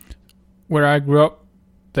 Where I grew up,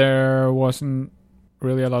 there wasn't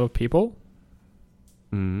really a lot of people.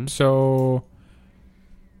 So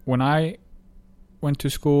when I went to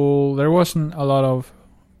school, there wasn't a lot of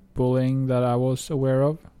bullying that I was aware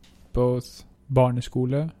of. Both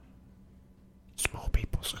barneskole, small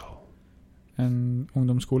people school, and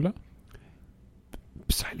ungdomsskole.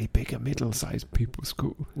 Slightly bigger, middle-sized people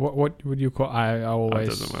school. What would you call? I always.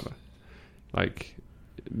 That doesn't matter. Like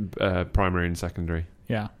primary and secondary.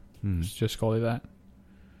 Yeah, just call it that.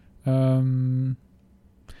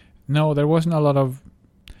 No, there wasn't a lot of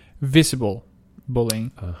visible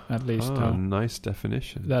bullying, at least. Nice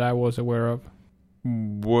definition. That I was aware of.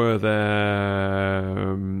 Were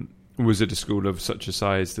there... was it a school of such a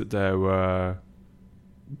size that there were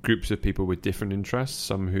groups of people with different interests?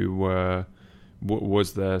 Some who were...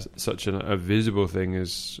 Was there such a visible thing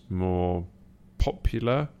as more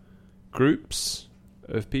popular groups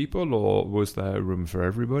of people, or was there room for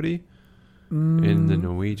everybody in the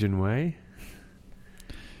Norwegian way?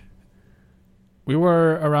 We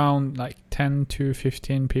were around like 10 to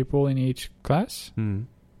 15 people in each class.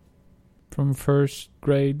 From first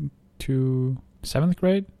grade to 7th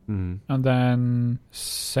grade. And then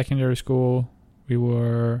secondary school, we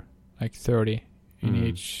were like 30 in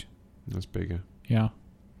each. That's bigger. Yeah.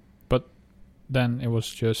 But then it was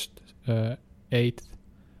just 8th,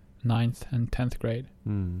 9th, and 10th grade.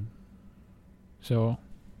 So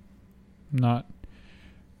not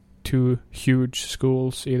two huge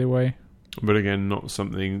schools either way. But again, not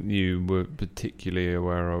something you were particularly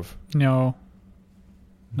aware of. No,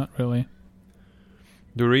 not really.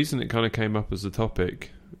 The reason it kind of came up as a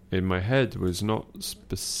topic in my head was not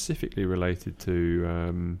specifically related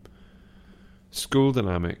to school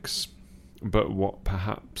dynamics, but what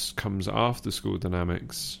perhaps comes after school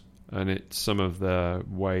dynamics, and it's some of the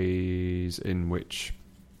ways in which,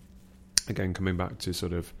 again, coming back to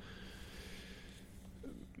sort of...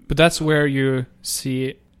 But that's where you see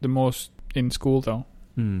it the most in school, though.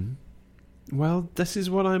 Well, this is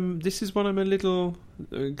what I'm a little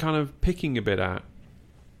kind of picking a bit at.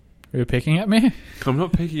 Are you picking at me? I'm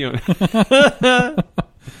not picking on...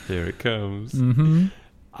 Here it comes.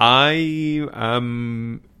 I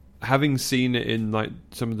am having seen it in like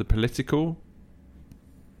some of the political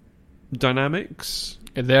dynamics,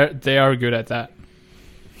 They are good at that.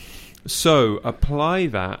 so apply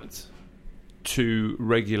that to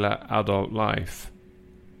regular adult life.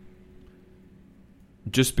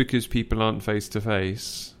 Just because people aren't face to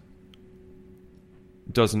face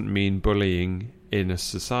doesn't mean bullying in a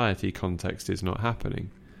society context is not happening.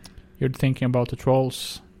 You're thinking about the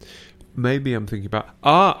trolls. Maybe I'm thinking about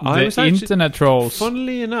I was The actually, internet trolls.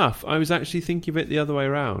 funnily enough, I was actually thinking of it the other way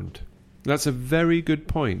around. That's a very good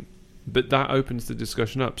point, but that opens the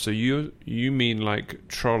discussion up. So you mean like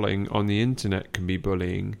trolling on the internet can be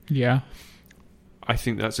bullying? Yeah. I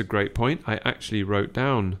think that's a great point. I actually wrote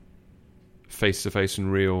down face-to-face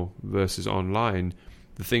and real versus online.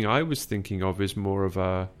 The thing I was thinking of is more of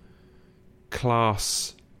a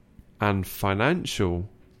class and financial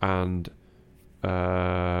and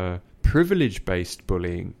privilege-based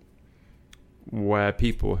bullying, where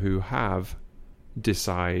people who have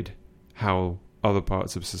decide how other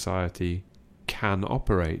parts of society can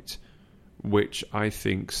operate, which I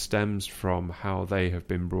think stems from how they have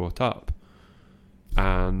been brought up.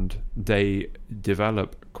 And they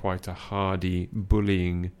develop quite a hardy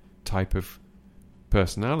bullying type of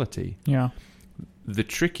personality. Yeah. The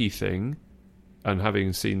tricky thing, and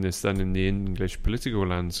having seen this then in the English political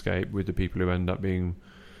landscape with the people who end up being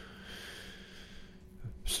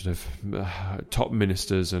sort of top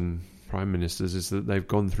ministers and prime ministers, is that they've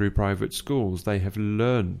gone through private schools. They have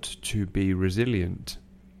learned to be resilient.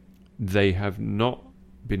 They have not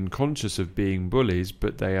been conscious of being bullies,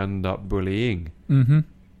 but they end up bullying. Mm-hmm.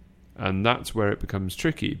 And that's where it becomes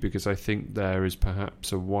tricky, because I think there is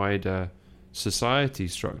perhaps a wider society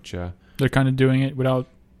structure. They're kind of doing it without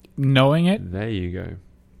knowing it. There you go.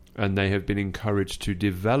 And they have been encouraged to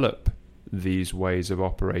develop these ways of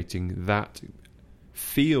operating that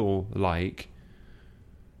feel like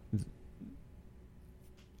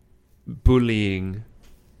bullying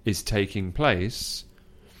is taking place,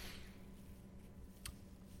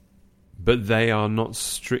 but they are not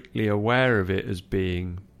strictly aware of it as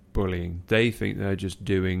being bullying. They think they're just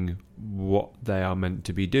doing what they are meant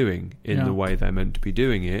to be doing in the way they're meant to be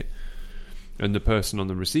doing it. And the person on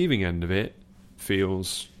the receiving end of it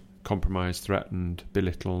feels compromised, threatened,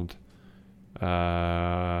 belittled,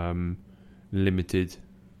 limited,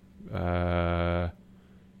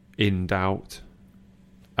 in doubt.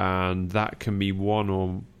 And that can be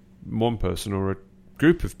one person or a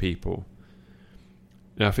group of people.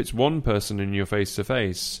 Now, if it's one person and you're face to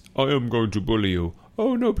face, I am going to bully you.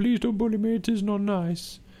 Oh no, please don't bully me, it is not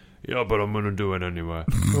nice. Yeah, but I'm going to do it anyway.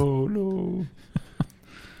 Oh no.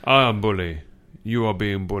 I am bully. You are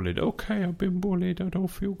being bullied. Okay, I've been bullied. I don't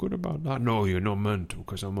feel good about that. No, you're not meant to,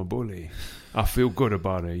 because I'm a bully. I feel good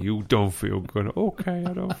about it. You don't feel good. Okay,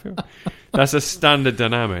 I don't feel... That's a standard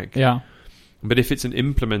dynamic. Yeah. But if it's an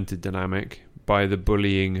implemented dynamic by the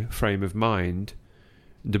bullying frame of mind,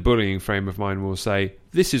 the bullying frame of mind will say,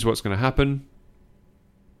 this is what's going to happen.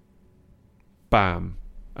 Bam.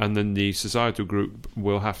 And then the societal group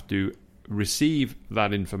will have to receive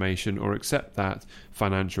that information or accept that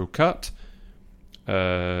financial cut,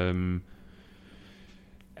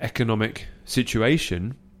 economic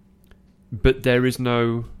situation, but there is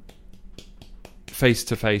no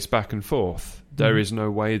face-to-face back and forth. There is no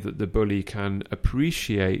way that the bully can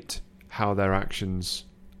appreciate how their actions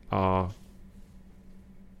are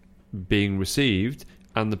being received,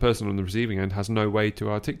 and the person on the receiving end has no way to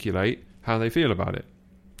articulate how they feel about it,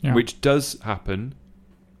 which does happen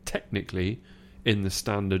technically in the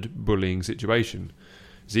standard bullying situation.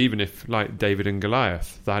 So even if, like David and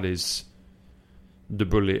Goliath, that is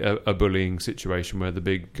the a bullying situation where the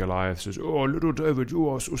big Goliath says, "Oh, little David, you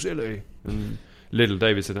are so silly," and little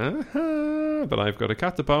David said, "But I've got a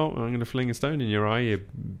catapult, and I'm going to fling a stone in your eye, you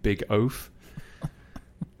big oaf,"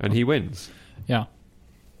 and he wins. Yeah.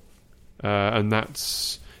 And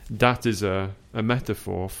that is a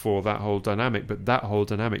metaphor for that whole dynamic, but that whole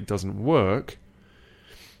dynamic doesn't work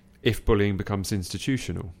if bullying becomes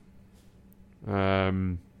institutional.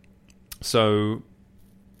 So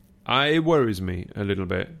it worries me a little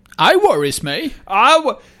bit. I worries me.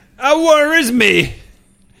 It worries me.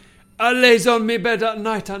 I lays on me bed at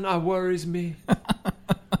night and I worries me.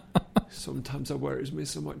 Sometimes it worries me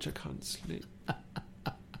so much I can't sleep.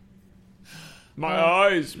 My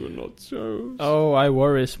eyes will not show. Oh, I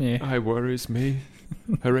worries me. I worries me.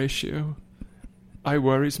 Horatio. I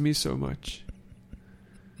worries me so much.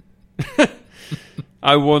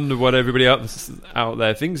 I wonder what everybody else out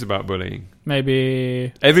there thinks about bullying.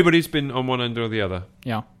 Maybe... Everybody's been on one end or the other.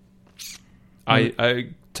 Yeah.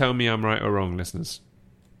 I tell me I'm right or wrong, listeners.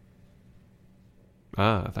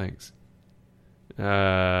 Thanks.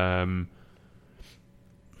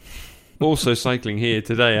 Also, cycling here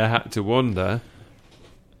today, I had to wonder.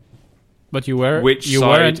 But you weren't I've been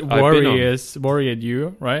on. worried,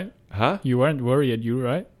 you right? Huh? You weren't worried, you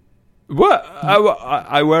right? What?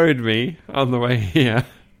 I worried me on the way here.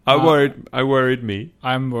 I worried me.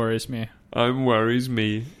 I'm worries me. I'm worries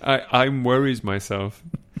me. I'm worries myself.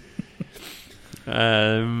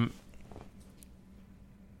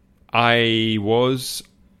 I was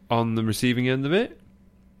on the receiving end of it.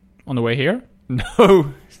 On the way here?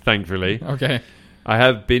 No, thankfully. Okay. I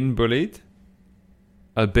have been bullied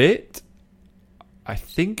a bit. I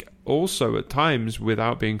think also at times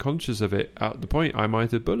without being conscious of it at the point I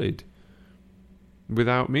might have bullied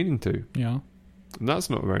without meaning to. Yeah. And that's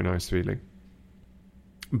not a very nice feeling.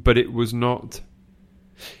 But it was not...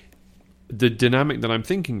 The dynamic that I'm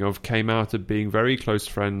thinking of came out of being very close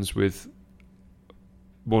friends with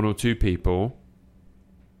one or two people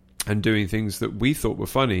and doing things that we thought were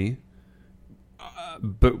funny,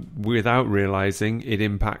 but without realizing it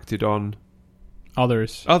impacted on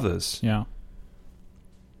Others. Yeah.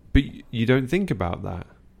 But you don't think about that.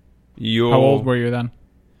 How old were you then?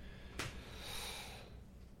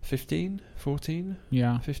 15? 14?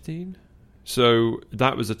 Yeah. 15? So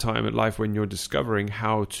that was a time in life when you're discovering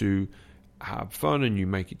how to have fun and you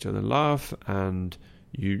make each other laugh and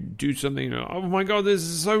you do something. Oh my god, this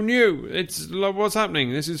is so new! It's what's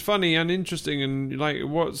happening. This is funny and interesting and like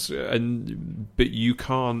but you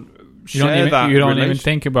can't share that. You don't even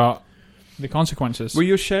think about the consequences. Well,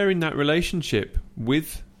 you're sharing that relationship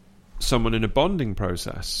with someone in a bonding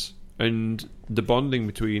process, and the bonding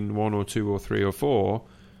between one or two or three or four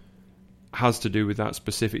has to do with that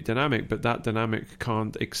specific dynamic, but that dynamic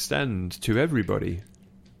can't extend to everybody.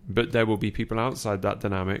 But there will be people outside that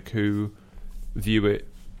dynamic who view it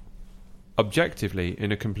objectively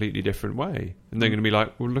in a completely different way, and they're going to be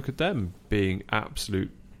like, well, look at them being absolute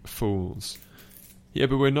fools. Yeah,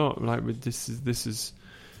 but we're not. Like, this is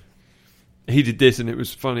he did this and it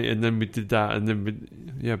was funny, and then we did that, and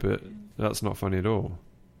then yeah, but that's not funny at all.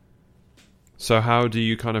 So how do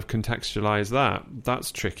you kind of contextualize that?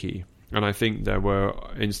 That's tricky. And I think there were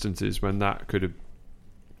instances when that could have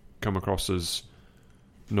come across as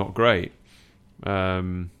not great.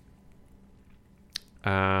 And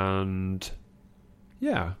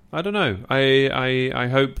yeah, I don't know. I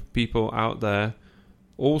hope people out there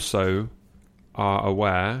also are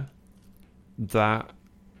aware that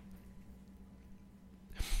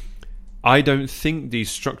I don't think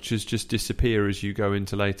these structures just disappear as you go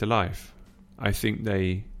into later life. I think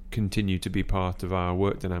they continue to be part of our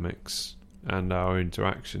work dynamics and our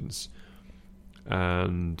interactions.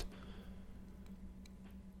 And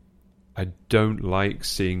I don't like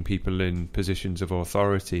seeing people in positions of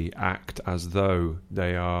authority act as though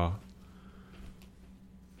they are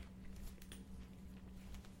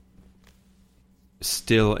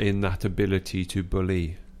still in that ability to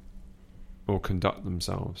bully or conduct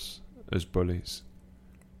themselves as bullies.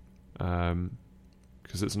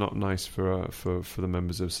 Because it's not nice for the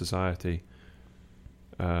members of society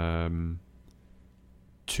to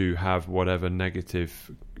have whatever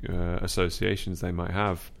negative associations they might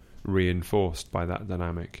have reinforced by that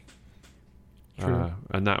dynamic.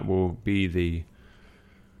 And that will be the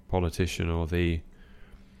politician or the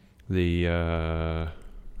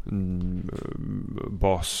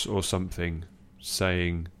boss or something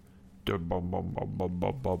saying,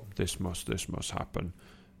 this must happen.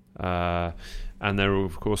 And there are,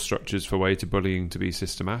 of course, structures for way to bullying to be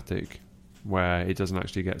systematic, where it doesn't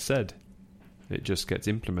actually get said; it just gets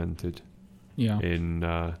implemented. Yeah.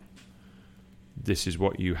 In this is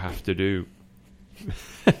what you have to do.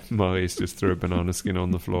 Maurice just threw a banana skin on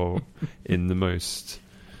the floor in the most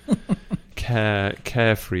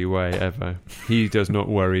carefree way ever. He does not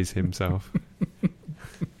worries himself.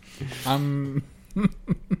 I'm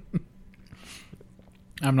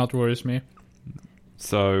not worries me.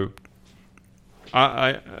 So,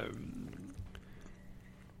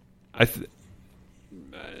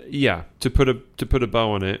 yeah. To put a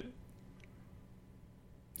bow on it,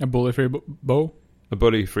 a bully-free bow, a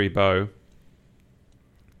bully-free bow,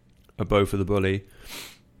 a bow for the bully.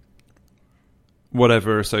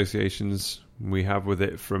 Whatever associations we have with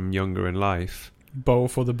it from younger in life. Bow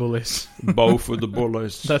for the bullies. Bow for the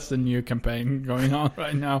bullies. That's the new campaign going on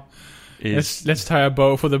right now. Let's tie a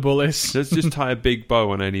bow for the bullies. Let's just tie a big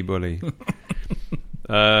bow on any bully.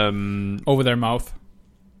 Over their mouth.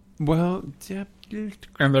 Well, yeah.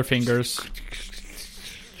 And their fingers.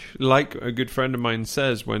 Like a good friend of mine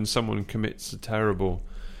says, when someone commits a terrible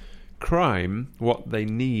crime, what they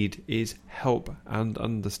need is help and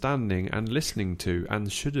understanding and listening to,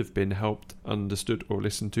 and should have been helped, understood, or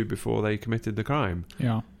listened to before they committed the crime.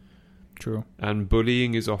 Yeah, true. And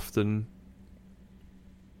bullying is often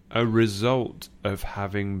a result of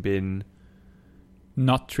having been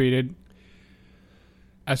not treated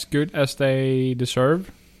as good as they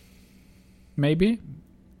deserve. Maybe.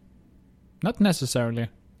 Not necessarily.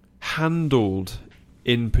 Handled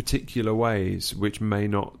in particular ways which may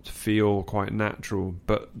not feel quite natural,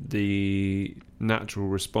 but the natural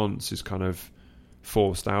response is kind of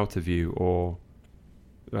forced out of you or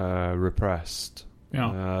repressed.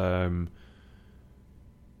 Yeah.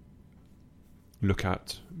 Look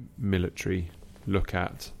at military, look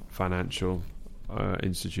at financial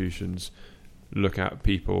institutions, look at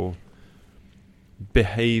people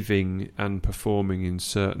behaving and performing in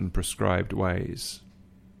certain prescribed ways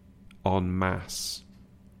en masse.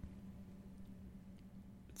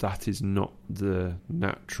 That is not the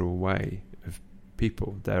natural way of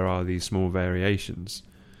people. There are these small variations.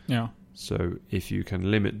 Yeah. So if you can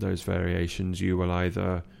limit those variations, you will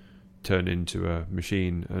either turn into a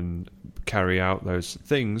machine and carry out those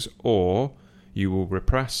things, or you will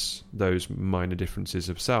repress those minor differences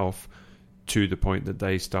of self to the point that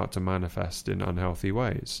they start to manifest in unhealthy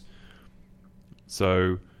ways.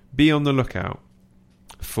 So be on the lookout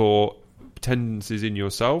for tendencies in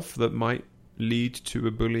yourself that might lead to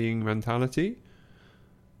a bullying mentality,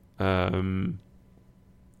 and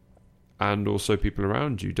also people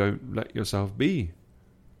around you. Don't let yourself be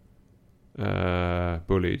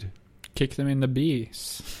bullied. Kick them in the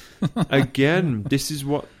bees. Again, this is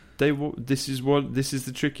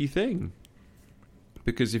the tricky thing,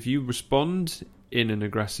 because if you respond in an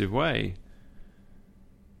aggressive way,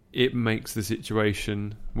 it makes the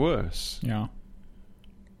situation worse. Yeah.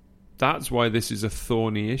 That's why this is a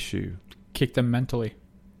thorny issue. Kick them mentally.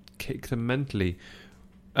 Kick them mentally.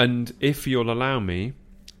 And if you'll allow me,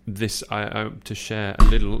 I hope to share a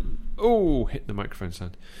little... Oh, hit the microphone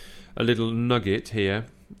stand. A little nugget here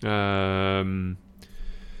that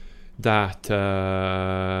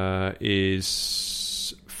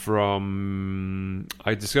is from...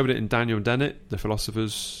 I discovered it in Daniel Dennett, the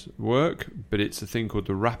philosopher's work, but it's a thing called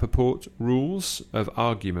the Rappaport Rules of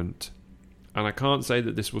Argument. And I can't say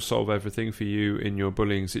that this will solve everything for you in your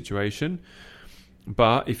bullying situation,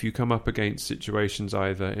 but if you come up against situations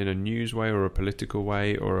either in a news way or a political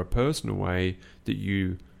way or a personal way that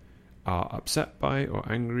you are upset by or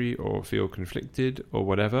angry or feel conflicted or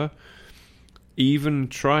whatever, even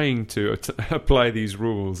trying to apply these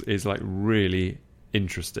rules is like really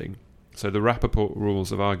interesting. So the Rappaport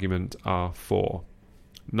Rules of Argument are 4.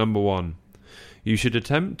 Number 1. You should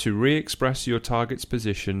attempt to re-express your target's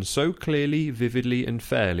position so clearly, vividly, and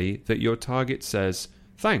fairly that your target says,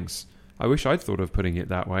 "Thanks, I wish I'd thought of putting it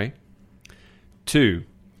that way." 2.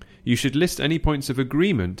 You should list any points of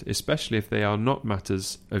agreement, especially if they are not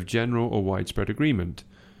matters of general or widespread agreement.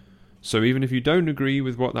 So even if you don't agree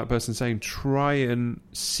with what that person's saying, try and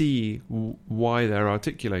see why they're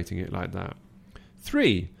articulating it like that.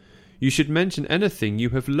 3. You should mention anything you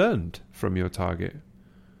have learned from your target.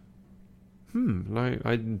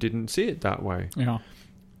 I didn't see it that way. Yeah.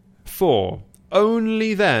 4.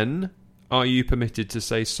 Only then are you permitted to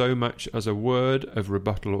say so much as a word of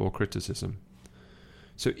rebuttal or criticism.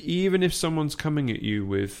 So even if someone's coming at you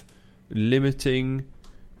with limiting,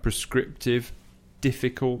 prescriptive,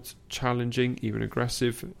 difficult, challenging, even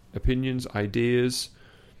aggressive opinions, ideas,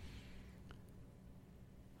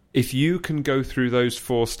 if you can go through those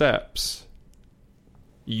 4 steps,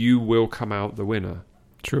 you will come out the winner.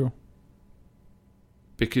 True.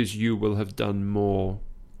 Because you will have done more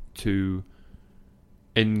to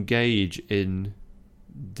engage in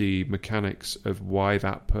the mechanics of why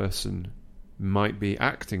that person might be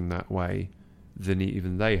acting that way than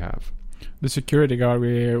even they have. The security guard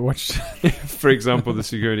we watched. For example, the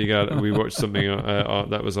security guard, we watched something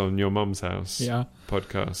that was on Your Mum's House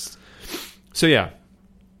podcast. So yeah,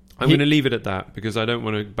 I'm going to leave it at that because I don't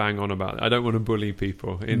want to bang on about it. I don't want to bully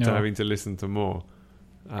people into having to listen to more.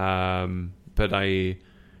 But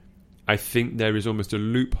I think there is almost a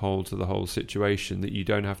loophole to the whole situation that you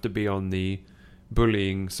don't have to be on the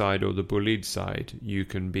bullying side or the bullied side. You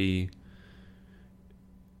can be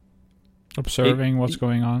observing what's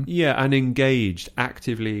going on. Yeah, and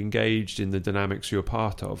actively engaged in the dynamics you're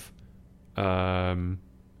part of. And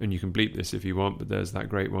you can bleep this if you want, but there's that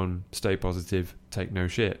great one, stay positive, take no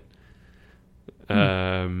shit.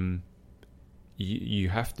 You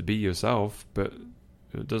have to be yourself, but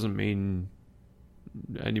it doesn't mean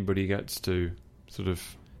anybody gets to sort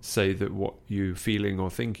of say that what you're feeling or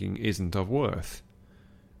thinking isn't of worth.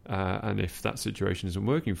 And if that situation isn't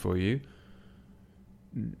working for you,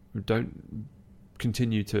 don't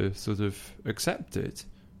continue to sort of accept it.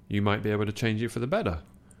 You might be able to change it for the better.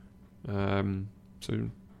 So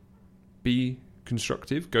be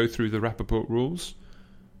constructive, go through the Rappaport rules,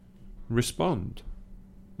 respond.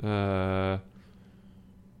 I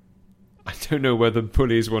don't know whether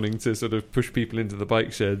bullies wanting to sort of push people into the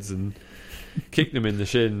bike sheds and kick them in the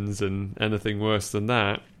shins and anything worse than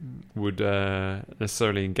that would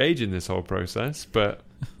necessarily engage in this whole process, but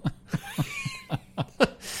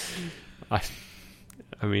I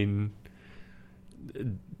mean,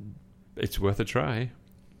 it's worth a try.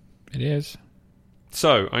 It is.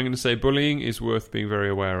 So I'm going to say bullying is worth being very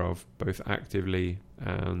aware of, both actively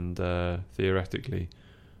and theoretically.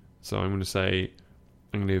 So I'm going to say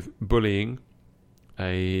I'm going to give bullying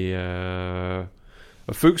a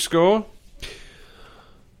Fuchs score.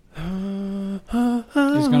 It's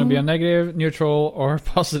going to be a negative, neutral, or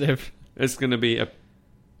positive. It's going to be a...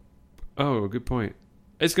 Oh, good point.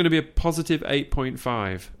 It's going to be a positive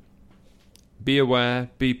 8.5. Be aware,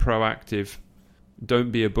 be proactive.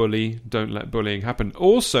 Don't be a bully. Don't let bullying happen.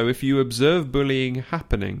 Also, if you observe bullying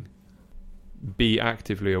happening, be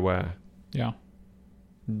actively aware. Yeah.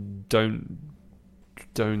 Don't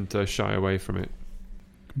shy away from it.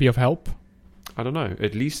 Be of help. I don't know.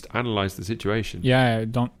 At least analyze the situation. Yeah,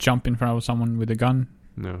 don't jump in front of someone with a gun.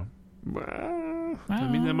 No. Well, I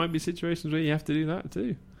mean, there might be situations where you have to do that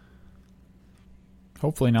too.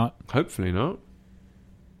 Hopefully not. Hopefully not.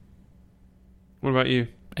 What about you?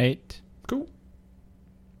 8. Cool.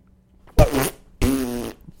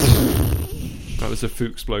 That was a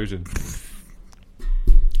Fuchs explosion.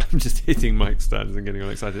 I'm just hitting mic stands and getting all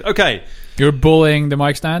excited. Okay. You're bullying the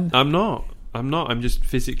mic stand? I'm not. I'm just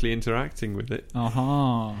physically interacting with it.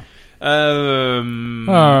 Uh-huh.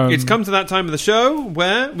 It's come to that time of the show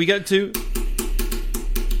where we get to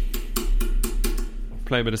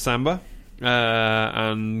play a bit of Samba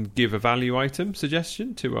and give a value item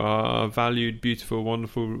suggestion to our valued, beautiful,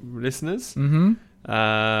 wonderful listeners. Mm-hmm.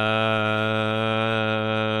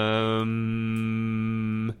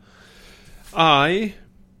 I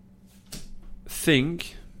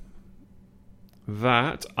think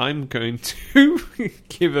that I'm going to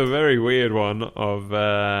give a very weird one of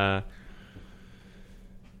a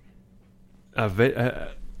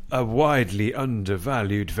widely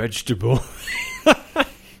undervalued vegetable.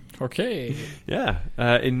 Okay. Yeah.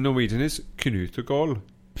 In Norwegian it's knutekål.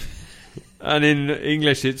 And in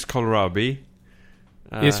English it's kohlrabi.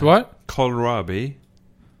 Is what? Kohlrabi.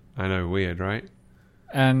 I know, weird, right?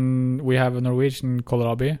 And we have a Norwegian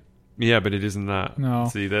kohlrabi. Yeah, but it isn't that. No.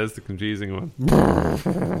 See, there's the confusing one.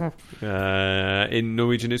 In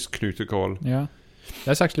Norwegian, it's knutekål. Yeah.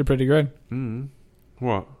 That's actually pretty good.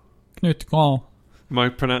 What? Knutekål. My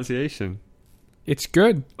pronunciation. It's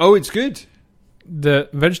good. Oh, it's good. The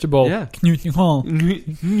vegetable. Yeah. Knutekål.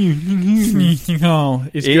 Knutekål.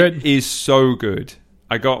 It's good. It is so good.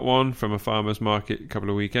 I got one from a farmer's market a couple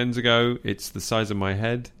of weekends ago. It's the size of my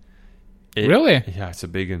head. Really? Yeah, it's a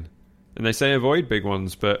big one. And they say avoid big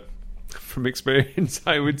ones, but from experience,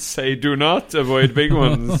 I would say do not avoid big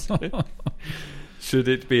ones. Should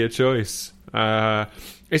it be a choice.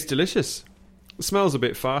 It's delicious. It smells a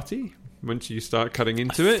bit farty once you start cutting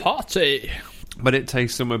into it. Farty. But it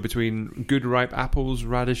tastes somewhere between good ripe apples,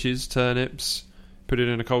 radishes, turnips. Put it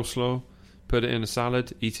in a coleslaw. Put it in a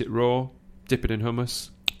salad. Eat it raw. Dip it in hummus.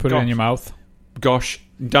 Put it in your mouth. Gosh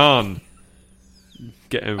darn.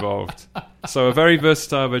 Get involved. So a very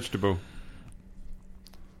versatile vegetable.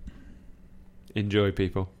 Enjoy,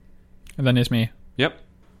 people. And then it's me. Yep.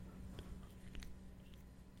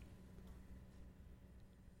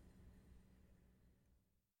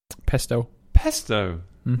 Pesto. Pesto.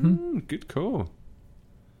 Mm-hmm. Good call.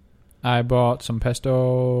 I bought some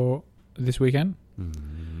pesto this weekend.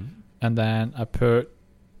 Mm-hmm. And then I put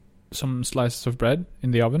some slices of bread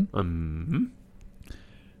in the oven. Mm-hmm.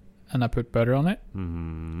 And I put butter on it.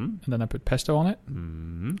 Mm-hmm. And then I put pesto on it.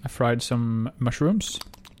 Mm-hmm. I fried some mushrooms.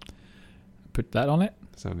 Put that on it.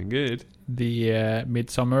 Sounding good. The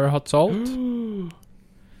midsummer hot salt. And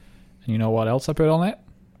you know what else I put on it?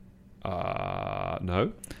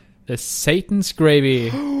 No. The Satan's gravy.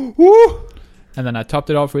 Woo! And then I topped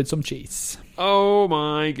it off with some cheese. Oh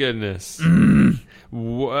my goodness.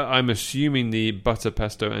 I'm assuming the butter,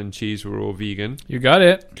 pesto, and cheese were all vegan. You got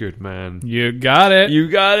it. Good man. You got it. You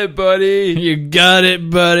got it, buddy. You got it,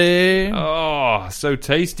 buddy. Oh, so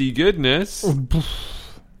tasty goodness. An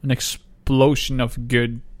explosion of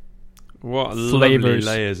good What flavors. lovely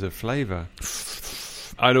layers of flavour.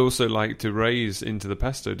 I'd also like to raise into the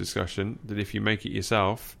pesto discussion that if you make it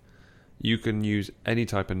yourself, you can use any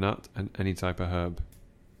type of nut and any type of herb.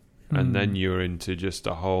 and then you're into just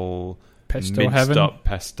a whole pesto minced heaven. up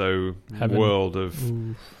pesto Heaven. world of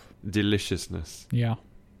Ooh. deliciousness. Yeah.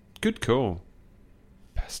 Good call.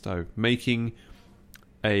 Pesto. Making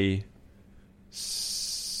a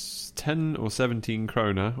 10 or 17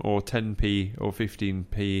 krona or 10p or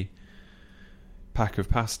 15p pack of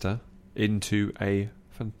pasta into a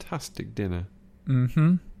fantastic dinner.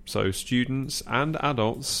 Mm-hmm. So students and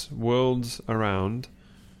adults, worlds around,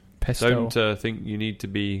 Pesto. don't think you need to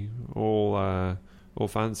be all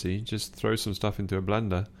fancy. Just throw some stuff into a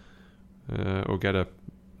blender or get a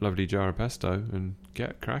lovely jar of pesto and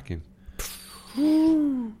get cracking.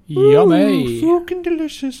 Yummy. Fucking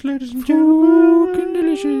delicious, ladies and gentlemen. Fucking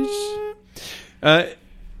delicious. We're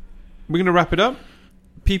going to wrap it up.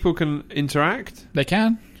 People can interact They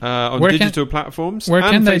can. on Where digital platforms. where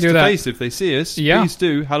and can they face do to that? face if they see us. Yeah. Please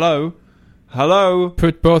do. Hello. Hello.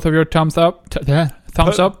 Put both of your thumbs up.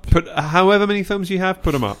 Thumbs up. Put however many thumbs you have,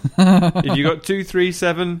 put them up. If you got 2, 3,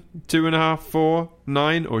 7, 2.5, 4,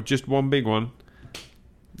 9, or just one big one,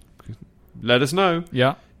 let us know.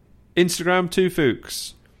 Yeah. Instagram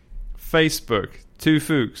 2Fooks, Facebook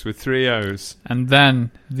 2Fooks with 3 O's. And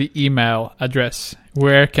then the email address.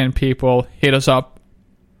 Where can people hit us up?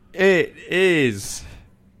 It is.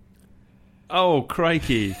 Oh,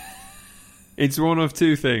 crikey. It's one of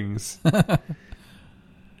two things.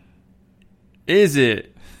 Is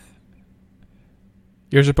it?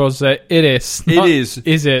 You're supposed to say it is. It Not, is.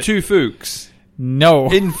 Is it? 2Fooks.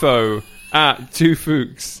 No. Info at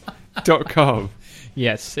 2Fooks.com.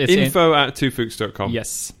 Yes. It's Info at 2Fooks.com.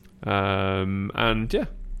 Yes. And yeah,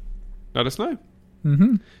 let us know.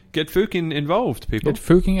 Mm-hmm. Get Fooking involved, people. Get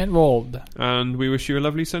fucking involved. And we wish you a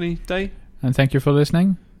lovely sunny day. And thank you for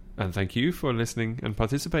listening. And thank you for listening and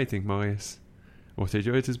participating, Marius. What a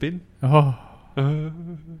joy it has been. Oh.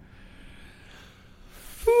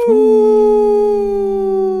 Foo.